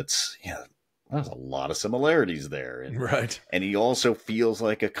gives, and it's, there's a lot of similarities there. Right. And he also feels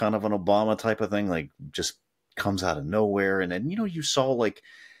like a kind of an Obama type of thing, like just comes out of nowhere. And then, you saw like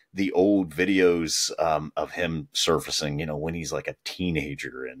the old videos of him surfacing, when he's like a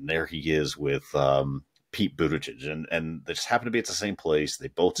teenager, and there he is with Pete Buttigieg, and they just happen to be at the same place. They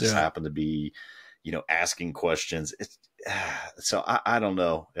both just happen to be, asking questions. It's so I don't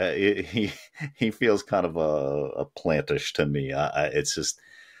know. He feels kind of a plantish to me. It's just,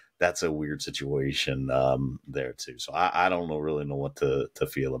 that's a weird situation there too. So I don't really know what to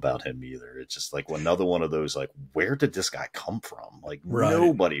feel about him either. It's just like another one of those, like, where did this guy come from? Like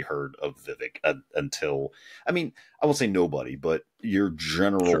nobody heard of Vivek until, I mean, I won't say nobody, but your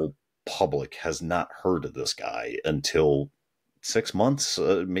general public has not heard of this guy until 6 months,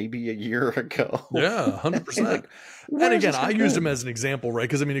 maybe a year ago. Yeah, 100%. Like, and again, I used him as an example, right?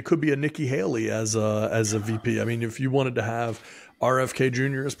 Because I mean, it could be a Nikki Haley as a VP. I mean, if you wanted to have RFK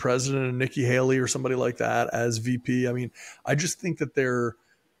Jr. as president and Nikki Haley or somebody like that as VP, I mean, I just think that there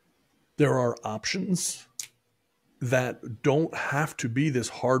are options that don't have to be this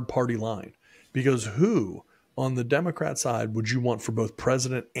hard party line, because who on the Democrat side would you want for both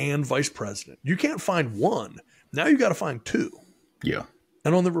president and vice president? You can't find one. Now you got to find two. Yeah.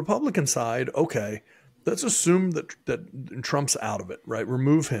 And on the Republican side, okay, let's assume that Trump's out of it, right?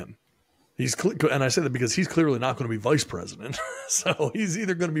 Remove him. And I say that because he's clearly not going to be vice president. So he's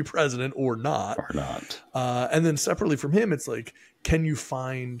either going to be president or not. And then separately from him, it's like, can you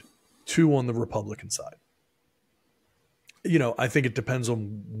find two on the Republican side? I think it depends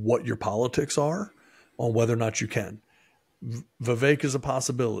on what your politics are, on whether or not you can. Vivek is a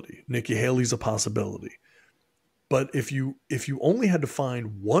possibility. Nikki Haley's a possibility. But if you only had to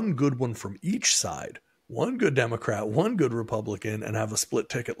find one good one from each side, one good Democrat, one good Republican, and have a split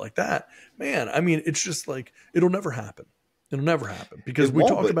ticket like that, man, I mean, it's just like, it'll never happen. It'll never happen, because we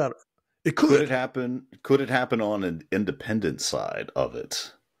talked about it. Could it happen? Could it happen on an independent side of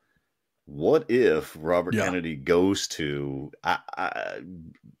it? What if Robert Kennedy goes to,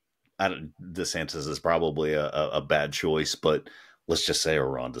 DeSantis is probably a bad choice, but let's just say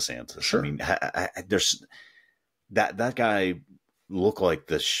Ron DeSantis. Sure. I mean, there's that guy looked like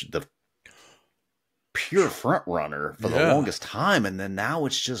the pure front runner for the longest time, and then now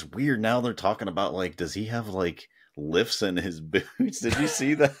it's just weird. Now they're talking about, like, does he have like lifts in his boots? Did you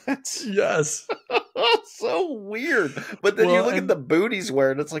see that? Yes. So weird. But then you look at the boot he's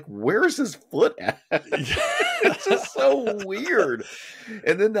wearing, it's like, where's his foot at? It's just so weird.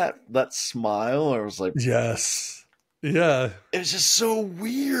 And then that smile, I was like, yes. Yeah. It's just so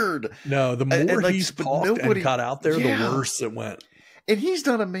weird. No, the And, more like, he's but talked nobody, and got out there, yeah. the worse it went. And he's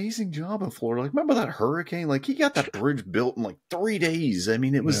done an amazing job in Florida. Like, remember that hurricane? Like, he got that bridge built in like 3 days. I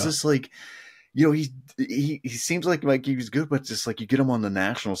mean, it was just like, you know, he seems like he was good, but just like you get him on the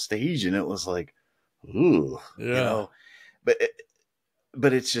national stage, and it was like, ooh, Yeah. you know.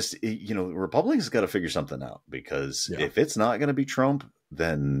 But it's just, you know, Republicans got to figure something out, because if it's not going to be Trump,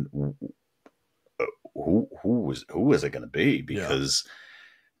 then who is it going to be? Because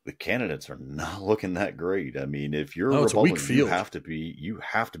the candidates are not looking that great. I mean, if you're a Republican, you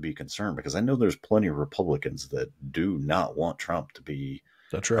have to be concerned, because I know there's plenty of Republicans that do not want Trump to be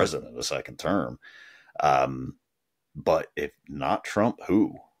president a second term. But if not Trump,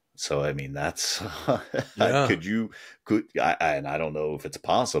 who? So, I mean, that's, and I don't know if it's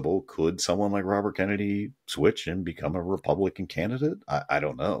possible. Could someone like Robert Kennedy switch and become a Republican candidate? I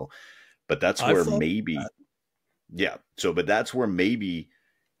don't know. But that's where maybe, but that's where maybe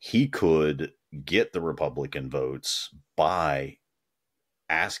he could get the Republican votes by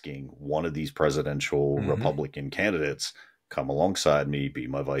asking one of these presidential Republican candidates, come alongside me, be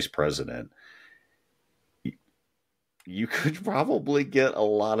my vice president. You could probably get a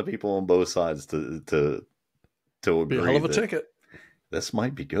lot of people on both sides to agree. Be a hell of a ticket. This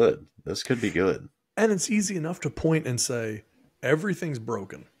might be good. This could be good. And it's easy enough to point and say, everything's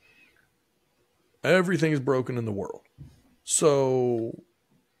broken. Everything's broken in the world. So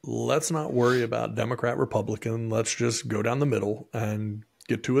let's not worry about Democrat, Republican. Let's just go down the middle and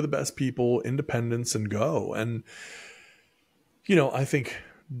get 2 of the best people, independents, and go. And, you know, I think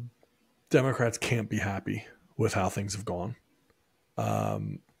Democrats can't be happy with how things have gone.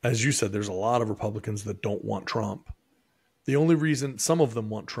 As you said, there's a lot of Republicans that don't want Trump. The only reason some of them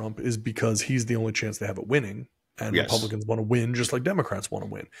want Trump is because he's the only chance they have at winning. And Republicans want to win just like Democrats want to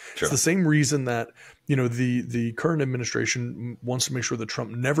win. Sure. It's the same reason that, you know, the current administration wants to make sure that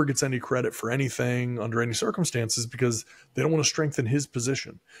Trump never gets any credit for anything under any circumstances, because they don't want to strengthen his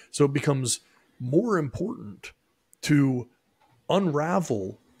position. So it becomes more important to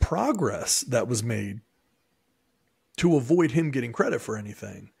unravel progress that was made to avoid him getting credit for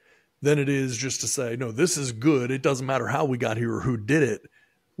anything than it is just to say, no, this is good. It doesn't matter how we got here or who did it.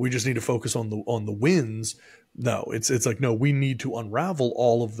 We just need to focus on the wins. No, it's like, no, we need to unravel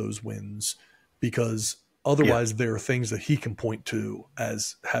all of those wins, because otherwise there are things that he can point to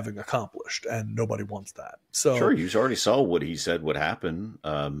as having accomplished, and nobody wants that. So sure, you already saw what he said would happen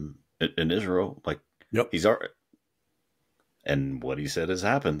in Israel. Like, he's already, and what he said has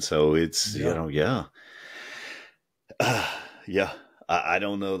happened. So it's, you know, I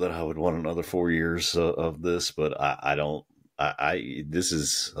don't know that I would want another 4 years of this, but I don't. This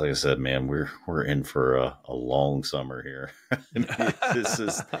is, like I said, man, we're in for a long summer here. This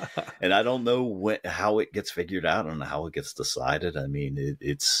is, and I don't know how it gets figured out and how it gets decided. I mean,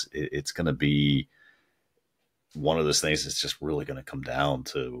 it's going to be one of those things that's just really going to come down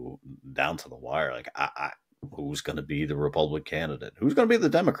to the wire. Like, who's going to be the Republican candidate? Who's going to be the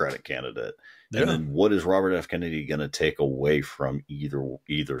Democratic candidate? And then what is Robert F. Kennedy going to take away from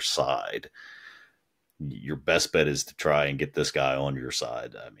either side? Your best bet is to try and get this guy on your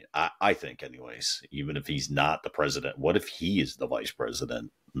side. I mean, I think anyways, even if he's not the president, what if he is the vice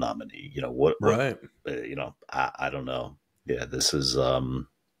president nominee? You know, what you know, I don't know. Yeah, this is going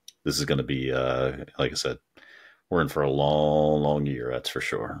to be, like I said, we're in for a long, long year. That's for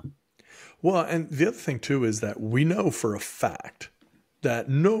sure. Well, and the other thing too, is that we know for a fact that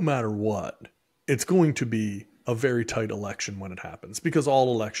no matter what, it's going to be a very tight election when it happens, because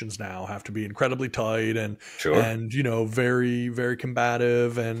all elections now have to be incredibly tight and, and, you know, very, very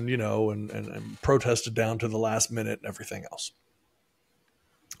combative and, you know, and protested down to the last minute and everything else.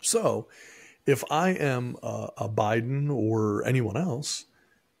 So if I am a Biden or anyone else,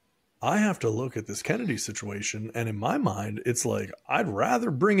 I have to look at this Kennedy situation. And in my mind, it's like, I'd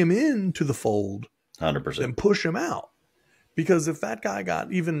rather bring him into the fold 100% than push him out. Because if that guy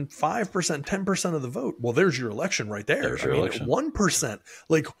got even 5%, 10% of the vote, well, there's your election right there. There's your election. 1%,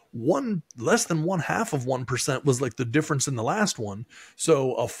 like less than 1/2% was like the difference in the last one.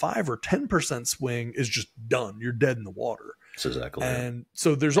 So a 5 or 10% swing is just done. You're dead in the water. That's exactly and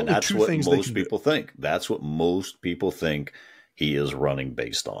so there's only two things most people think. That's what most people think he is running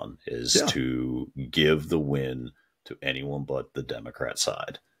based on, is to give the win to anyone but the Democrat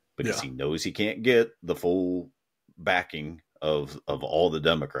side, because he knows he can't get the full backing of all the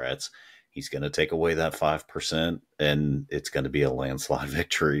Democrats. He's going to take away that 5%, and it's going to be a landslide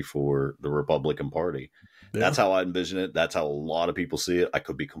victory for the Republican Party. That's how I envision it. That's how a lot of people see it. I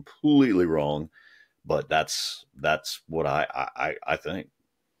could be completely wrong, but that's what I think.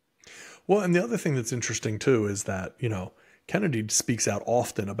 Well, and the other thing that's interesting too is that, Kennedy speaks out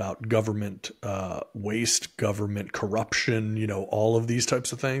often about government waste, government corruption, all of these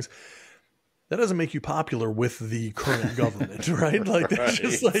types of things. That doesn't make you popular with the current government, right? Like, that's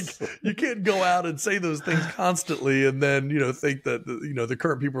just like, you can't go out and say those things constantly and then, think that, the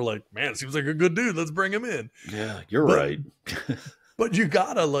current people are like, man, seems like a good dude. Let's bring him in. Yeah, you're right. But you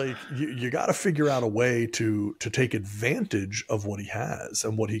gotta you gotta figure out a way to take advantage of what he has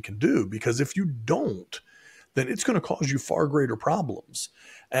and what he can do, because if you don't, then it's going to cause you far greater problems.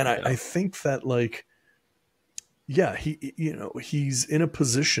 And I think that he's in a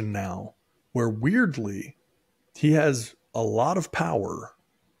position now where weirdly he has a lot of power,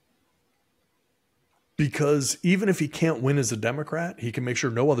 because even if he can't win as a Democrat, he can make sure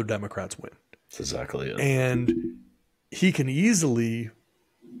no other Democrats win. That's exactly it. And he can easily,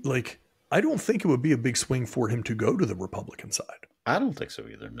 I don't think it would be a big swing for him to go to the Republican side. I don't think so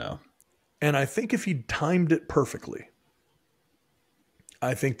either, no. And I think if he timed it perfectly,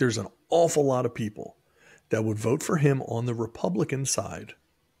 I think there's an awful lot of people that would vote for him on the Republican side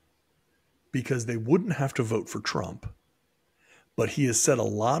because they wouldn't have to vote for Trump. But he has said a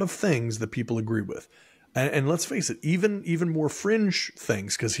lot of things that people agree with. And let's face it, even more fringe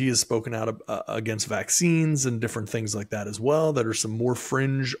things, because he has spoken out against vaccines and different things like that as well, that are some more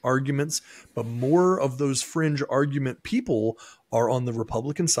fringe arguments. But more of those fringe argument people are on the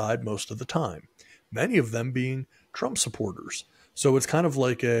Republican side most of the time, many of them being Trump supporters. So it's kind of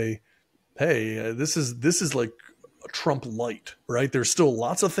like hey, this is like a Trump light, right? There's still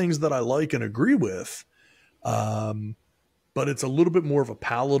lots of things that I like and agree with, but it's a little bit more of a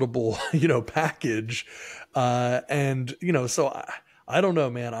palatable, package. So I don't know,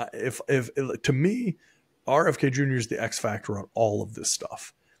 man. If to me, RFK Jr. is the X factor on all of this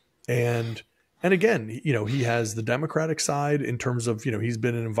stuff. And again, he has the Democratic side in terms of, he's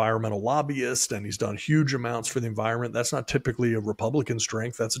been an environmental lobbyist and he's done huge amounts for the environment. That's not typically a Republican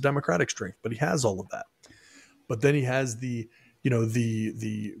strength. That's a Democratic strength, but he has all of that. But then he has the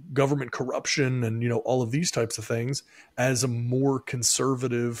government corruption and, all of these types of things as a more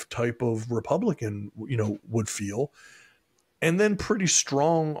conservative type of Republican, would feel. And then pretty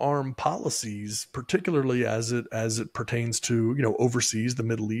strong arm policies, particularly as it pertains to, overseas, the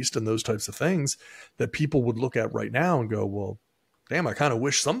Middle East and those types of things that people would look at right now and go, well, damn, I kind of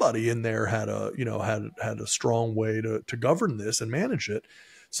wish somebody in there had a strong way to govern this and manage it.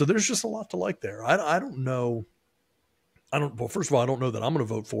 So there's just a lot to like there. I don't know. Well, first of all, I don't know that I'm going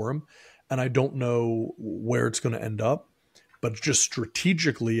to vote for him, and I don't know where it's going to end up, but just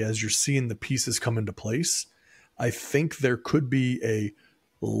strategically, as you're seeing the pieces come into place, I think there could be a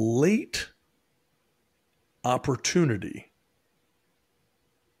late opportunity.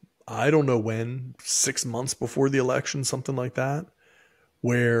 I don't know when, 6 months before the election, something like that,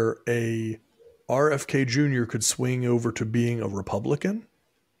 where a RFK Jr. could swing over to being a Republican.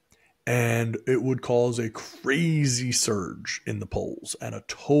 And it would cause a crazy surge in the polls and a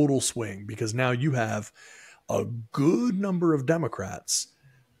total swing, because now you have a good number of Democrats.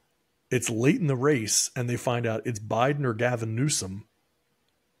 It's late in the race and they find out it's Biden or Gavin Newsom,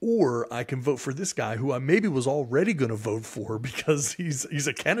 or I can vote for this guy who I maybe was already going to vote for because he's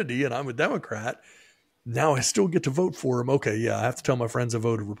a Kennedy and I'm a Democrat. Now I still get to vote for him. Okay, yeah, I have to tell my friends I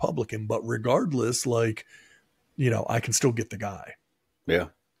voted Republican, but regardless, I can still get the guy. Yeah.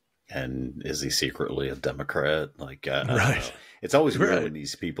 And is he secretly a Democrat? I don't know. It's always weird when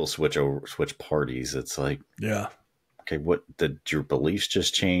these people switch parties. It's like, yeah, okay, what did your beliefs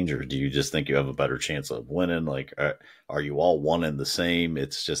just change, or do you just think you have a better chance of winning? Are you all one and the same?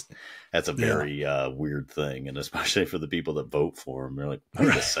 It's just, that's a very weird thing, and especially for the people that vote for him, they're like,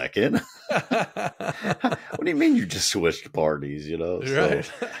 wait a second, what do you mean you just switched parties? Right?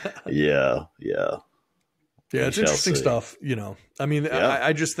 So, yeah. Yeah, it's interesting stuff, I mean,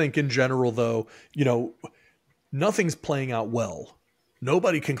 I just think in general, though, nothing's playing out well.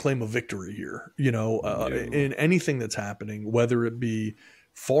 Nobody can claim a victory here, in anything that's happening, whether it be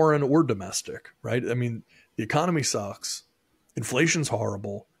foreign or domestic, right? I mean, the economy sucks. Inflation's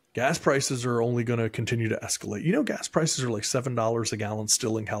horrible. Gas prices are only going to continue to escalate. Gas prices are like $7 a gallon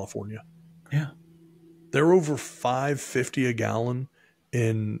still in California. Yeah. They're over $5.50 a gallon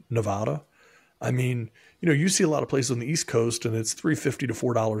in Nevada. I mean, you see a lot of places on the East Coast and it's $3.50 to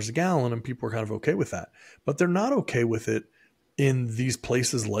 $4 a gallon and people are kind of okay with that. But they're not okay with it in these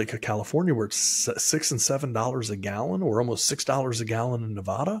places like California where it's $6 and $7 a gallon, or almost $6 a gallon in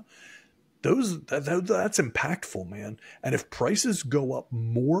Nevada. That's impactful, man. And if prices go up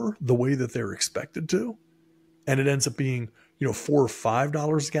more the way that they're expected to, and it ends up being, $4 or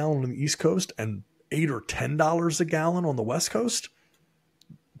 $5 a gallon on the East Coast and $8 or $10 a gallon on the West Coast,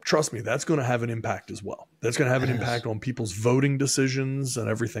 trust me, that's going to have an impact as well. That's going to have an impact on people's voting decisions and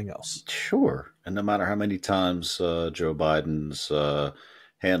everything else. Sure. And no matter how many times Joe Biden's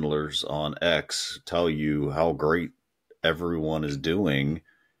handlers on X tell you how great everyone is doing,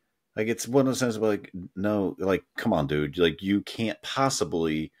 like, it's one of those things like, no, like, come on, dude. Like, you can't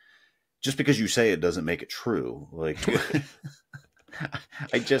possibly, just because you say it doesn't make it true. Like,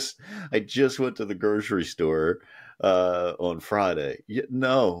 I just went to the grocery store on Friday.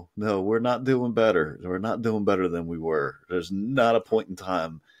 No, we're not doing better. We're not doing better than we were. There's not a point in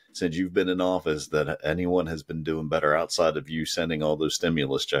time since you've been in office that anyone has been doing better outside of you sending all those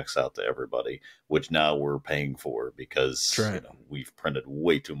stimulus checks out to everybody, which now we're paying for because we've printed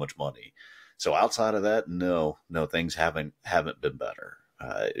way too much money. So outside of that, no, things haven't been better.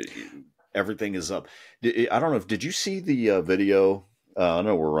 Everything is up. I don't know did you see the video? I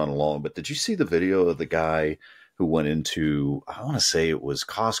know we're running long, but did you see the video of the guy who went into, I want to say it was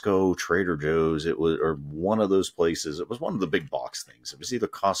Costco, Trader Joe's, or one of those places. It was one of the big box things. It was either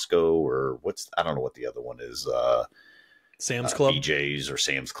Costco or I don't know what the other one is. Sam's Club, BJ's or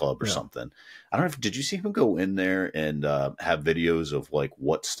Sam's Club or something. I don't know did you see him go in there and have videos of like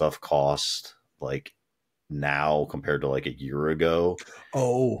what stuff cost like now compared to like a year ago?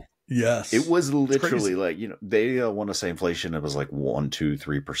 Oh, yes. It was literally like, they want to say inflation. It was like 1%,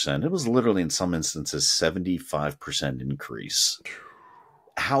 2%, 3%. It was literally in some instances 75% increase.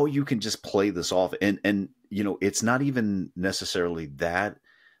 How you can just play this off and it's not even necessarily that,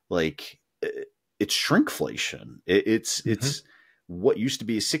 like, it's shrinkflation. It's what used to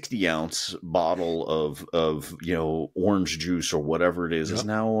be a 60-ounce bottle of orange juice or whatever it is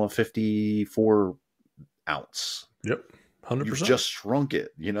now a 54 ounce. Yep. 100%. You've just shrunk it,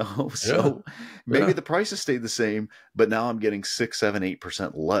 so maybe the prices stayed the same, but now I'm getting 6%, 7%,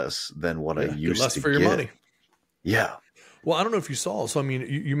 8% less than what I used less to for get. your money. Yeah. Well, I don't know if you saw. So, I mean,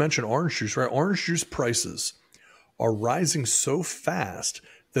 you mentioned orange juice, right? Orange juice prices are rising so fast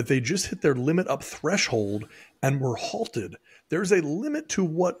that they just hit their limit up threshold and were halted. There's a limit to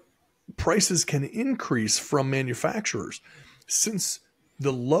what prices can increase from manufacturers. Since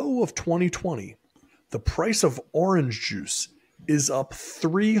the low of 2020, the price of orange juice is up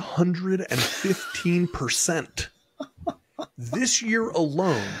 315%. This year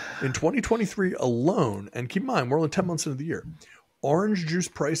alone, in 2023 alone, and keep in mind, we're only 10 months into the year, orange juice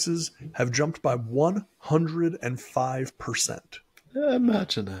prices have jumped by 105%.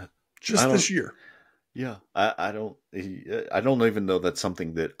 Imagine that. Just this year. Yeah. I don't even know that's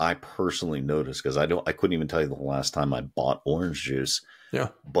something that I personally noticed because I couldn't even tell you the last time I bought orange juice. Yeah.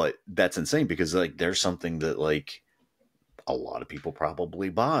 But that's insane because like there's something that like a lot of people probably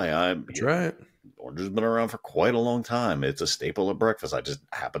buy. That's right. Orange has been around for quite a long time. It's a staple at breakfast. I just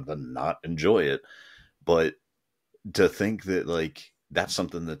happen to not enjoy it. But to think that like that's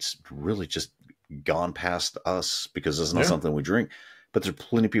something that's really just gone past us because it's not something we drink. But there's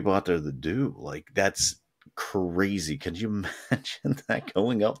plenty of people out there that do. Like that's crazy. Can you imagine that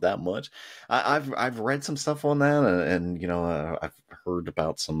going up that much? I've read some stuff on that, and I've heard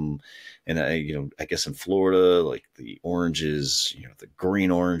about some, and I guess in Florida, like the oranges, the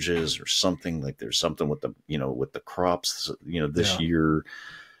green oranges or something. Like there's something with the with the crops, this year.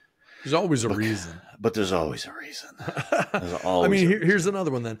 There's always a reason. But there's always a reason. I mean, here's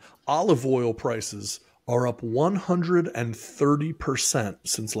another one then. Olive oil prices are up 130%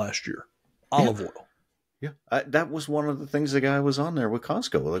 since last year. Olive oil. Yeah, that was one of the things the guy was on there with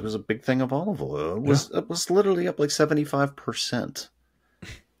Costco. Like, it was a big thing of olive oil. It was literally up like 75%.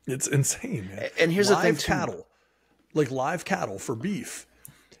 It's insane, man. And here's the thing, too. Live cattle for beef,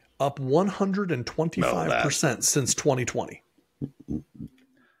 up 125% since 2020.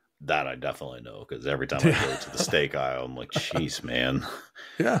 That I definitely know, because every time I go to the steak aisle, I'm like, jeez, man.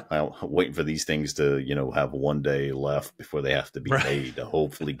 Yeah. I'm waiting for these things to, have one day left before they have to be made to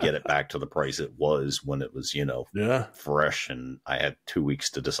hopefully get it back to the price it was when it was, fresh, and I had 2 weeks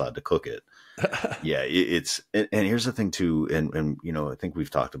to decide to cook it. Yeah, and here's the thing too, and I think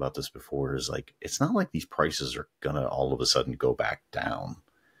we've talked about this before, is like, it's not like these prices are gonna all of a sudden go back down.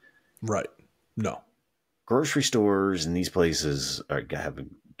 Right. No. Grocery stores and these places have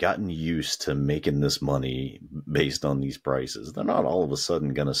gotten used to making this money based on these prices. They're not all of a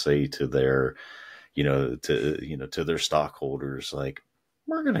sudden going to say to their, to their stockholders, like,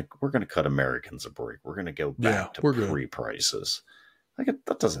 we're going to cut Americans a break. We're going to go back to pre-prices. Like,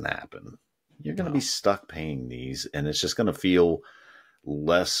 that doesn't happen. You're going to be stuck paying these, and it's just going to feel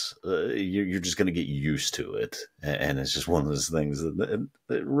less, you're just going to get used to it. And it's just one of those things that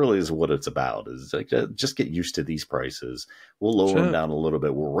it really is what it's about, is like, just get used to these prices. We'll lower them down a little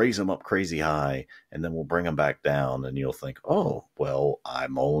bit. We'll raise them up crazy high, and then we'll bring them back down. And you'll think, oh, well,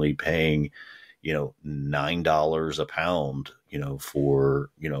 I'm only paying, $9 a pound,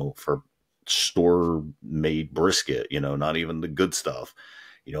 for store made brisket, not even the good stuff.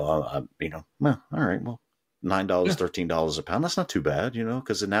 Well, all right, well, $9, $13 a pound. That's not too bad,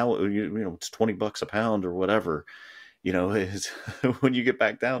 because now, it's $20 a pound or whatever, it's, when you get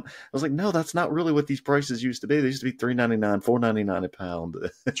back down, I was like, no, that's not really what these prices used to be. They used to be $3.99, $4.99 a pound.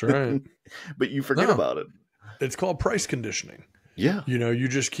 That's right. But you forget about it. It's called price conditioning. Yeah. You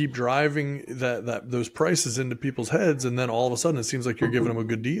just keep driving those prices into people's heads, and then all of a sudden it seems like you're giving them a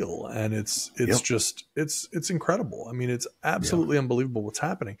good deal. And it's just incredible. I mean, it's absolutely unbelievable what's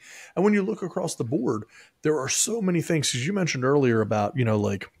happening. And when you look across the board, there are so many things, as you mentioned earlier about, the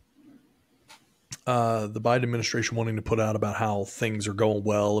Biden administration wanting to put out about how things are going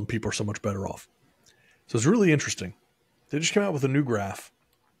well and people are so much better off. So it's really interesting. They just came out with a new graph.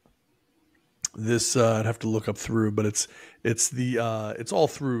 This I'd have to look up through, but it's all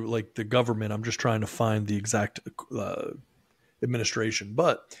through like the government. I'm just trying to find the exact administration,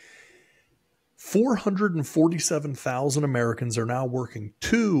 but 447,000 Americans are now working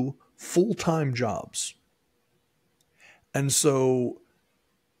 2 full-time jobs. And so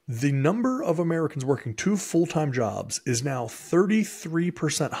the number of Americans working 2 full-time jobs is now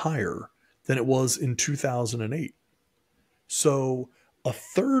 33% higher than it was in 2008. So a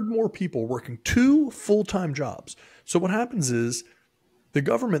third more people working 2 full-time jobs. So what happens is the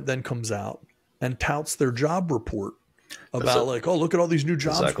government then comes out and touts their job report about oh, look at all these new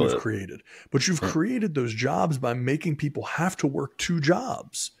jobs we've created. But you've created those jobs by making people have to work 2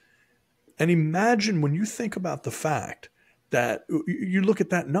 jobs. And imagine when you think about the fact that you look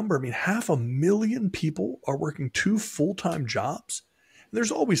at that number, I mean, 500,000 people are working 2 full-time jobs. And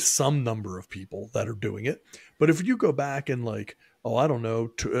there's always some number of people that are doing it. But if you go back and I don't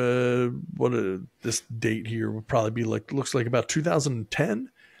know, this date here would probably be looks like about 2010,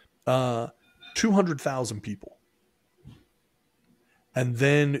 200,000 people. And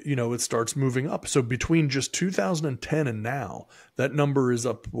then, it starts moving up. So between just 2010 and now, that number is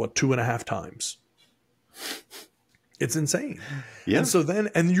up, 2.5 times. It's insane. Yeah. And so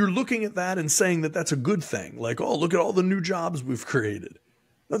and you're looking at that and saying that that's a good thing. Like, oh, look at all the new jobs we've created.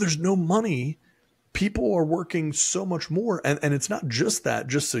 No, there's no money. People are working so much more. And it's not just that,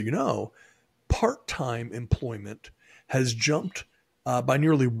 just so you know, part-time employment has jumped by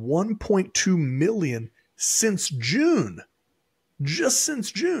nearly 1.2 million since June. Just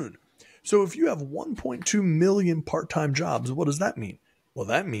since June. So if you have 1.2 million part-time jobs, what does that mean? Well,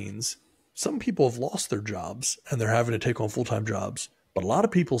 that means some people have lost their jobs and they're having to take on full-time jobs. But a lot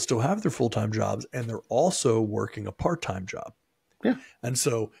of people still have their full-time jobs and they're also working a part-time job. Yeah. And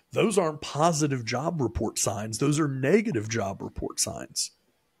so those aren't positive job report signs. Those are negative job report signs.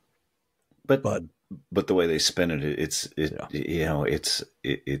 But the way they spin it,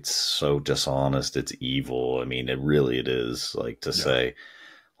 it's so dishonest. It's evil. I mean, it is say,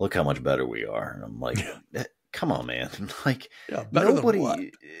 look how much better we are. And I'm like, come on, man.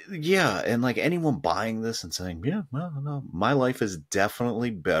 Nobody, and anyone buying this and saying, no, my life is definitely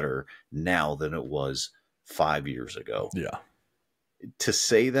better now than it was 5 years ago. Yeah. To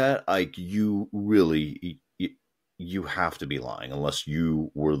say that, you really, you have to be lying unless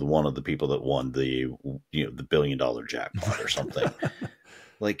you were one of the people that won the $1 billion jackpot or something.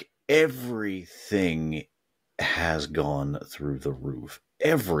 Everything has gone through the roof.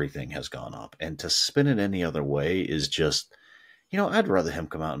 Everything has gone up. And to spin it any other way is just, I'd rather him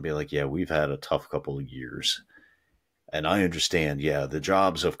come out and be like, yeah, we've had a tough couple of years. And I understand, the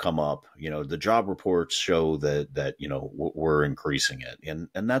jobs have come up. The job reports show that we're increasing it.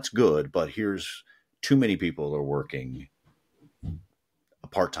 And that's good. But here's too many people are working a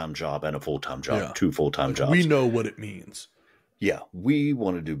part-time job and a full-time job, 2 full-time jobs. We know what it means. Yeah, we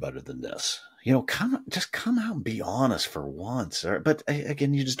want to do better than this. Come out and be honest for once. But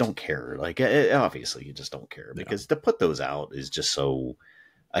again, you just don't care. Obviously, you just don't care because to put those out is just so...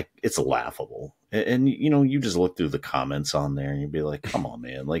 it's laughable. And you just look through the comments on there and you'd be like, come on,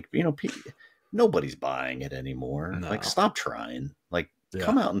 man. Nobody's buying it anymore. No. Stop trying.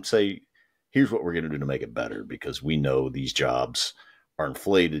 Come out and say, here's what we're going to do to make it better because we know these jobs are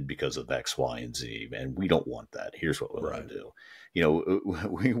inflated because of X, Y, and Z, and we don't want that. Here's what we're going to do.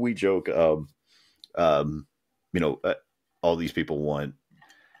 We joke, all these people want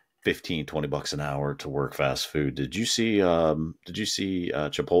 $15-$20 an hour to work fast food. Did you see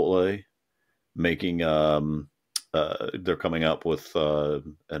Chipotle making they're coming up with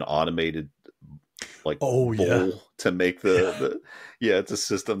an automated like Oh, bowl yeah. to make it's a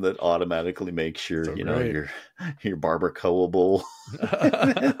system that automatically makes your So you know great. your barbacoa bowl.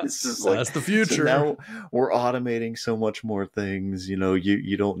 This is like, That's the so future. now we're automating so much more things. You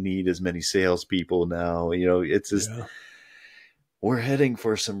don't need as many salespeople now. It's just Yeah. we're heading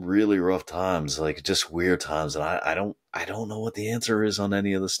for some really rough times, like just weird times. And I don't know what the answer is on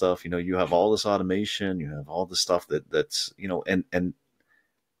any of the stuff. You have all this automation, you have all this stuff that's and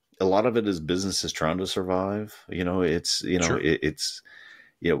a lot of it is businesses trying to survive. It's Sure. it's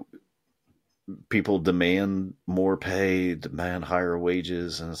people demand more pay, demand higher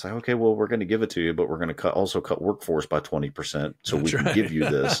wages, and it's like, okay, well, we're going to give it to you, but we're going to also cut workforce by 20% so That's we can right. give you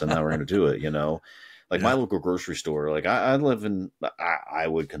this, and now we're going to do it. Like my Yeah. local grocery store, like I live in, I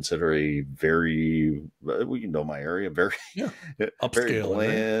would consider a very, my area, very, Yeah. very Upscale area.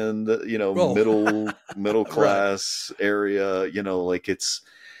 bland, Well, middle right. class area. Like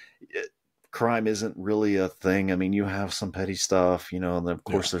crime isn't really a thing. I mean, you have some petty stuff, and then of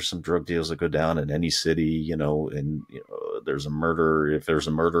course Yeah. there's some drug deals that go down in any city, and there's a murder. If there's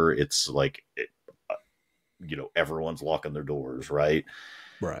a murder, it's like, everyone's locking their doors, right?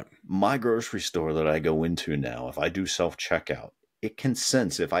 Right. My grocery store that I go into now, if I do self-checkout, it can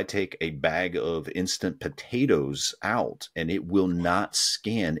sense if I take a bag of instant potatoes out, and it will not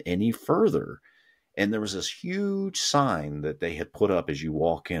scan any further. And there was this huge sign that they had put up as you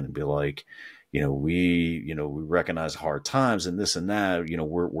walk in and be like, we recognize hard times and this and that,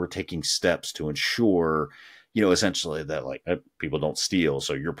 we're taking steps to ensure, essentially that like people don't steal,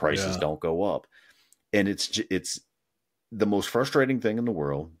 so your prices Yeah. don't go up. And it's the most frustrating thing in the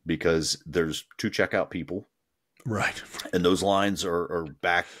world because there's two checkout people, Right. and those lines are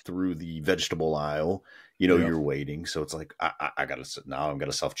back through the vegetable aisle. Yeah. You're waiting. So it's like, I got to, now I'm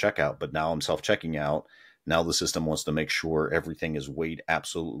going to self-checkout, but now I'm self-checking out. Now the system wants to make sure everything is weighed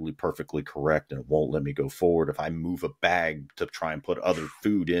absolutely perfectly correct, and it won't let me go forward. If I move a bag to try and put other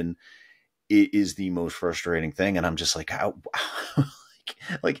food in, it is the most frustrating thing. And I'm just like, how,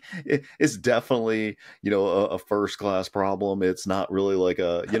 like it's definitely, a first class problem. It's not really like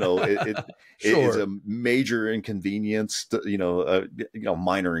a, it is Sure. a major inconvenience,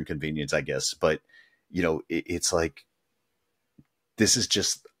 minor inconvenience, I guess. But, it's like, this is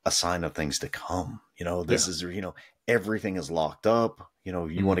just a sign of things to come. This is, everything is locked up. You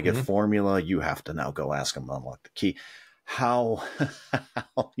want to get Mhm. formula, you have to now go ask them to unlock the key. How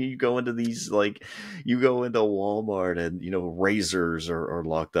you go into these, like, you go into Walmart and, razors are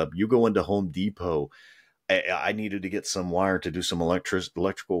locked up. You go into Home Depot. I needed to get some wire to do some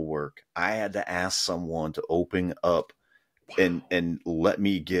electrical work. I had to ask someone to open up and let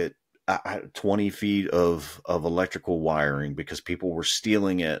me get 20 feet of electrical wiring because people were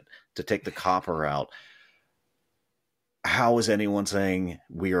stealing it to take the copper out. How is anyone saying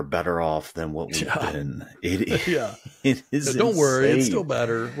we are better off than what we've Yeah. been? Yeah. It is. Don't worry, it's insane. still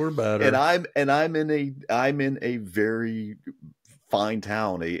better. We're better. And I'm in a very fine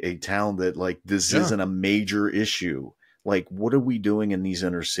town, a town that like this Yeah. isn't a major issue. Like, what are we doing in these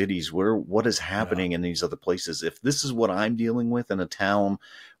inner cities? What is happening in these other places? If this is what I'm dealing with in a town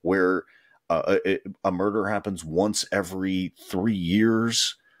where a murder happens once every 3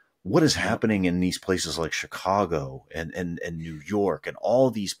 years, what is happening in these places like Chicago and New York and all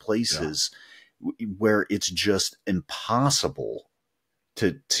these places where it's just impossible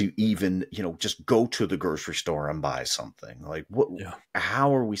to even, just go to the grocery store and buy something? Like, what? Yeah.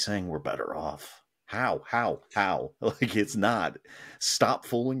 How are we saying we're better off? How? Like, it's not. Stop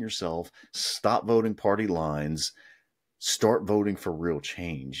fooling yourself. Stop voting party lines. Start voting for real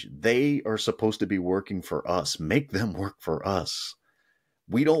change. They are supposed to be working for us. Make them work for us.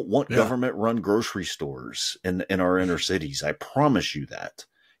 We don't want government-run grocery stores in our inner cities. I promise you that.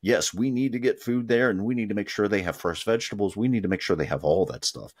 Yes, we need to get food there, and we need to make sure they have fresh vegetables. We need to make sure they have all that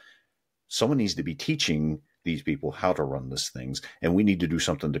stuff. Someone needs to be teaching these people how to run these things, and we need to do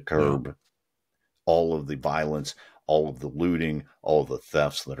something to curb all of the violence, all of the looting, all of the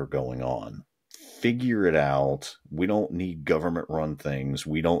thefts that are going on. Figure it out. We don't need government-run things.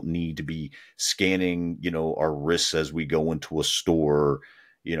 We don't need to be scanning, our wrists as we go into a store,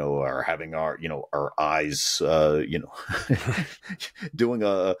 or having our, our eyes, doing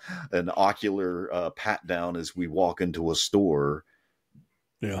an ocular pat down as we walk into a store.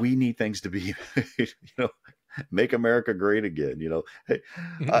 Yeah. We need things to be, make America great again. Hey,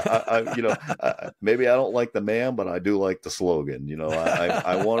 maybe I don't like the man, but I do like the slogan.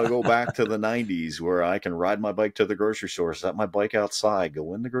 I want to go back to the 90s where I can ride my bike to the grocery store, set my bike outside,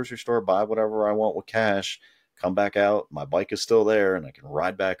 go in the grocery store, buy whatever I want with cash, come back out. My bike is still there and I can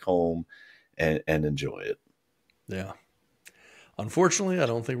ride back home and enjoy it. Yeah. Unfortunately, I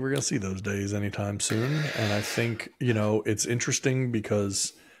don't think we're going to see those days anytime soon. And I think, it's interesting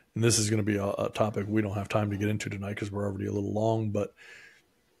because, and this is going to be a topic we don't have time to get into tonight because we're already a little long, but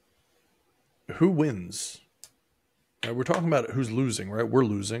who wins? Right, we're talking about who's losing, right? We're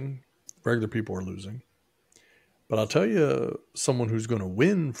losing. Regular people are losing. But I'll tell you someone who's going to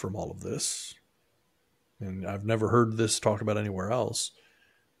win from all of this, and I've never heard this talked about anywhere else,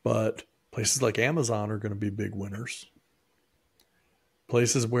 but places like Amazon are going to be big winners.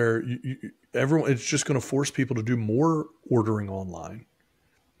 Places where everyone, it's just going to force people to do more ordering online,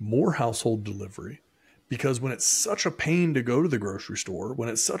 more household delivery, because when it's such a pain to go to the grocery store, when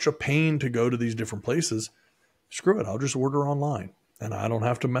it's such a pain to go to these different places, screw it, I'll just order online and I don't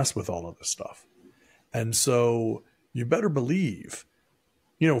have to mess with all of this stuff. And so you better believe,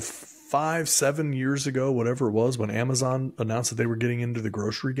 5-7 years ago, whatever it was, when Amazon announced that they were getting into the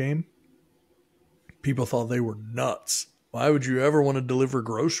grocery game, people thought they were nuts. Why would you ever want to deliver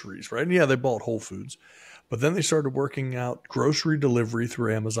groceries, right? And yeah, they bought Whole Foods, but then they started working out grocery delivery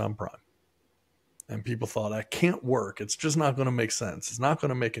through Amazon Prime. And people thought, that can't work. It's just not going to make sense. It's not going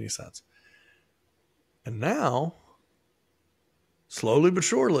to make any sense. And now, slowly but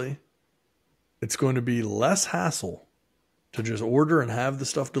surely, it's going to be less hassle to just order and have the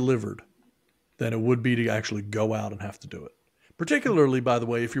stuff delivered than it would be to actually go out and have to do it. Particularly, by the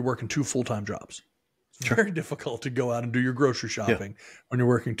way, if you're working 2 full-time jobs. It's very difficult to go out and do your grocery shopping when you're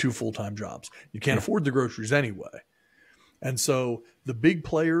working 2 full-time jobs. You can't afford the groceries anyway. And so the big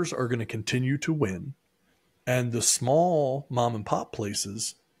players are going to continue to win, and the small mom and pop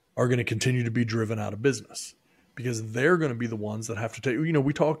places are going to continue to be driven out of business because they're going to be the ones that have to take,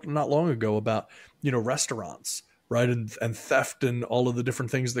 we talked not long ago about, restaurants, right? And theft and all of the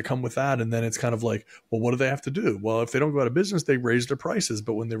different things that come with that. And then it's kind of like, well, what do they have to do? Well, if they don't go out of business, they raise their prices.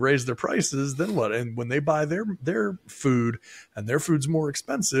 But when they raise their prices, then what? And when they buy their food and their food's more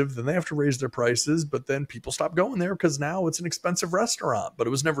expensive, then they have to raise their prices. But then people stop going there because now it's an expensive restaurant, but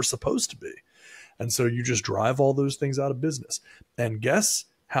it was never supposed to be. And so you just drive all those things out of business. And guess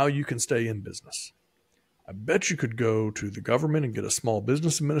how you can stay in business? I bet you could go to the government and get a small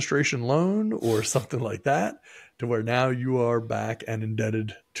business administration loan or something like that to where now you are back and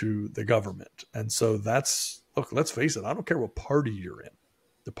indebted to the government. And so look, let's face it. I don't care what party you're in.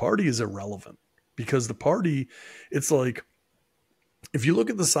 The party is irrelevant because the party, it's like, if you look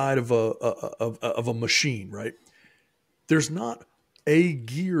at the side of a machine, right? There's not a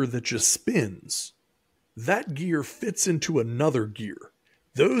gear that just spins. That gear fits into another gear.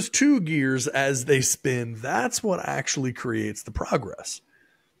 Those 2 gears, as they spin, that's what actually creates the progress.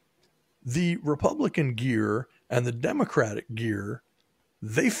 The Republican gear and the Democratic gear,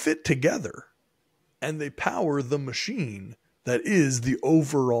 they fit together and they power the machine that is the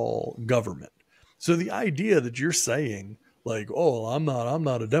overall government. So the idea that you're saying like, oh, I'm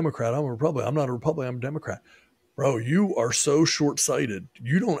not a Democrat, I'm a Republican, I'm not a Republican, I'm a Democrat. Bro, you are so short-sighted.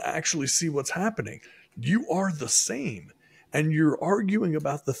 You don't actually see what's happening. You are the same. And you're arguing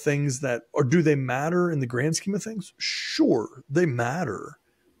about the things that, or do they matter in the grand scheme of things? Sure, they matter.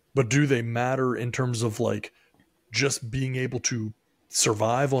 But do they matter in terms of like just being able to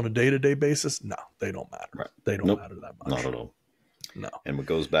survive on a day-to-day basis? No, they don't matter. Right. They don't matter that much. Not at all. No. And what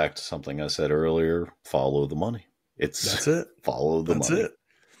goes back to something I said earlier, follow the money. That's it. Follow the money. That's it.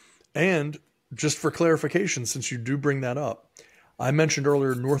 And just for clarification, since you do bring that up, I mentioned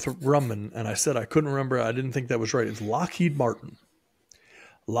earlier Northrop Grumman, and I said I couldn't remember. I didn't think that was right. It's Lockheed Martin.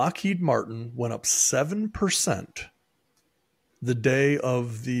 Lockheed Martin went up 7% the day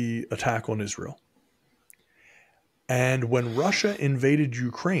of the attack on Israel. And when Russia invaded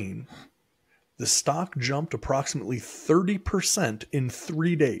Ukraine, the stock jumped approximately 30% in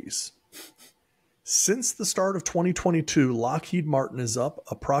 3 days. Since the start of 2022, Lockheed Martin is up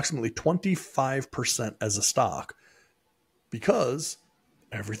approximately 25% as a stock. Because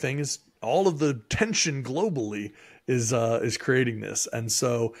everything is, all of the tension globally is creating this. And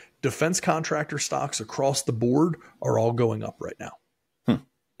so defense contractor stocks across the board are all going up right now.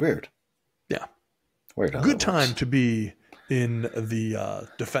 Weird. Yeah. Weird. Good time to be in the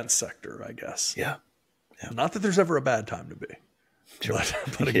defense sector, I guess. Yeah. Not that there's ever a bad time to be. Sure.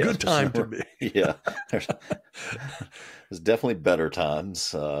 But a good time to be. Yeah. There's definitely better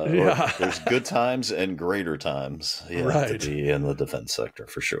times. There's good times and greater times to be in the defense sector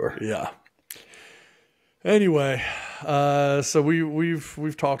for sure. Yeah. Anyway, so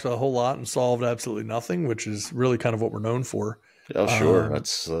we've talked a whole lot and solved absolutely nothing, which is really kind of what we're known for. Oh, sure.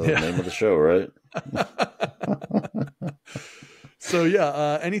 That's the name of the show, right? So,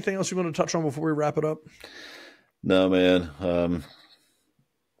 anything else you want to touch on before we wrap it up? No, man.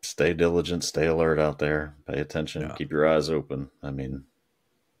 stay diligent, stay alert out there, pay attention, Yeah. keep your eyes open. I mean,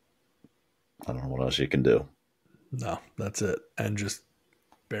 I don't know what else you can do. No, that's it. And just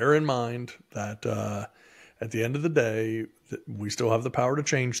bear in mind that at the end of the day, we still have the power to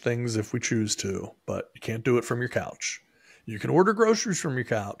change things if we choose to, but you can't do it from your couch. You can order groceries from your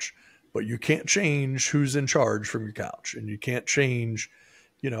couch, but you can't change who's in charge from your couch. And you can't change,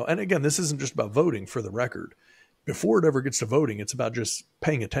 and again, this isn't just about voting, for the record. Before it ever gets to voting, it's about just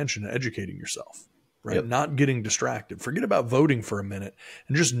paying attention and educating yourself, right? Yep. Not getting distracted. Forget about voting for a minute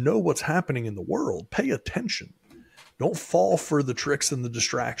and just know what's happening in the world. Pay attention. Don't fall for the tricks and the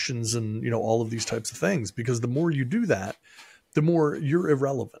distractions and, all of these types of things, because the more you do that, the more you're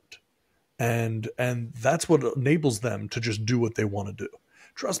irrelevant. And that's what enables them to just do what they want to do.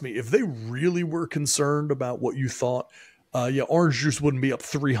 Trust me, if they really were concerned about what you thought, orange juice wouldn't be up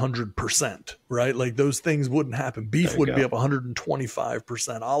 300%, right? Like those things wouldn't happen. Beef wouldn't be up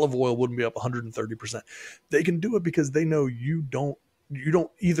 125%. Olive oil wouldn't be up 130%. They can do it because they know you don't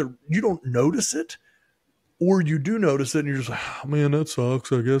notice it, or you do notice it and you're just like, oh, man, that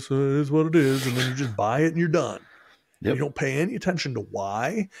sucks. I guess it is what it is. And then you just buy it and you're done. Yep. You don't pay any attention to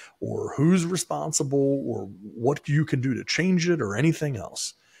why or who's responsible or what you can do to change it or anything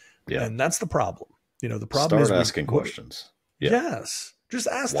else. Yeah. And that's the problem. The problem Start asking questions. Yeah. Yes. Just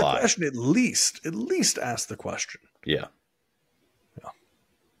ask the question at least. At least ask the question. Yeah.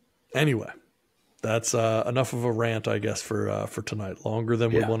 Anyway, that's enough of a rant, I guess, for tonight. Longer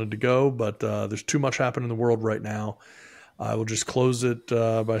than we wanted to go, but there's too much happening in the world right now. I will just close it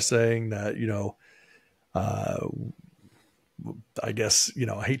by saying that, I guess,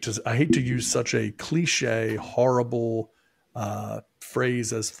 I hate to use such a cliche, horrible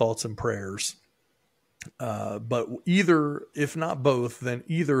phrase as thoughts and prayers. But either, if not both, then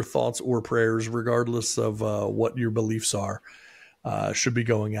either thoughts or prayers, regardless of what your beliefs are, should be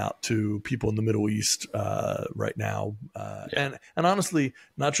going out to people in the Middle East right now. And honestly,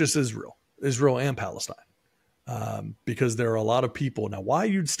 not just Israel and Palestine, because there are a lot of people. Now, why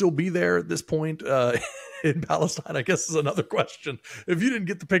you'd still be there at this point in Palestine, I guess, is another question. If you didn't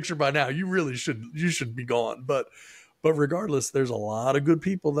get the picture by now, you should be gone. But regardless, there's a lot of good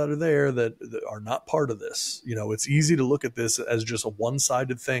people that are there that are not part of this. It's easy to look at this as just a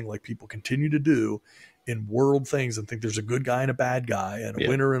one-sided thing, like people continue to do in world things, and think there's a good guy and a bad guy and a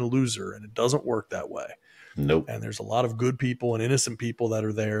winner and a loser. And it doesn't work that way. Nope. And there's a lot of good people and innocent people that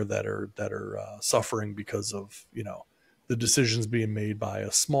are there that are suffering because of, the decisions being made by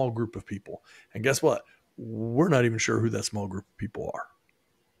a small group of people. And guess what? We're not even sure who that small group of people are.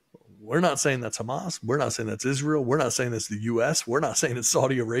 We're not saying that's Hamas. We're not saying that's Israel. We're not saying that's the U.S. We're not saying it's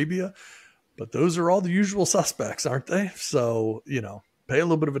Saudi Arabia. But those are all the usual suspects, aren't they? So, pay a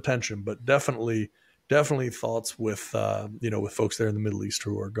little bit of attention, but definitely thoughts with, with folks there in the Middle East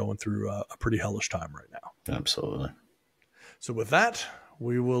who are going through a pretty hellish time right now. Absolutely. So with that,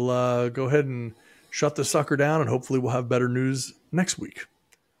 we will go ahead and shut this sucker down, and hopefully we'll have better news next week.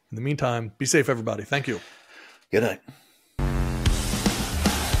 In the meantime, be safe, everybody. Thank you. Good night.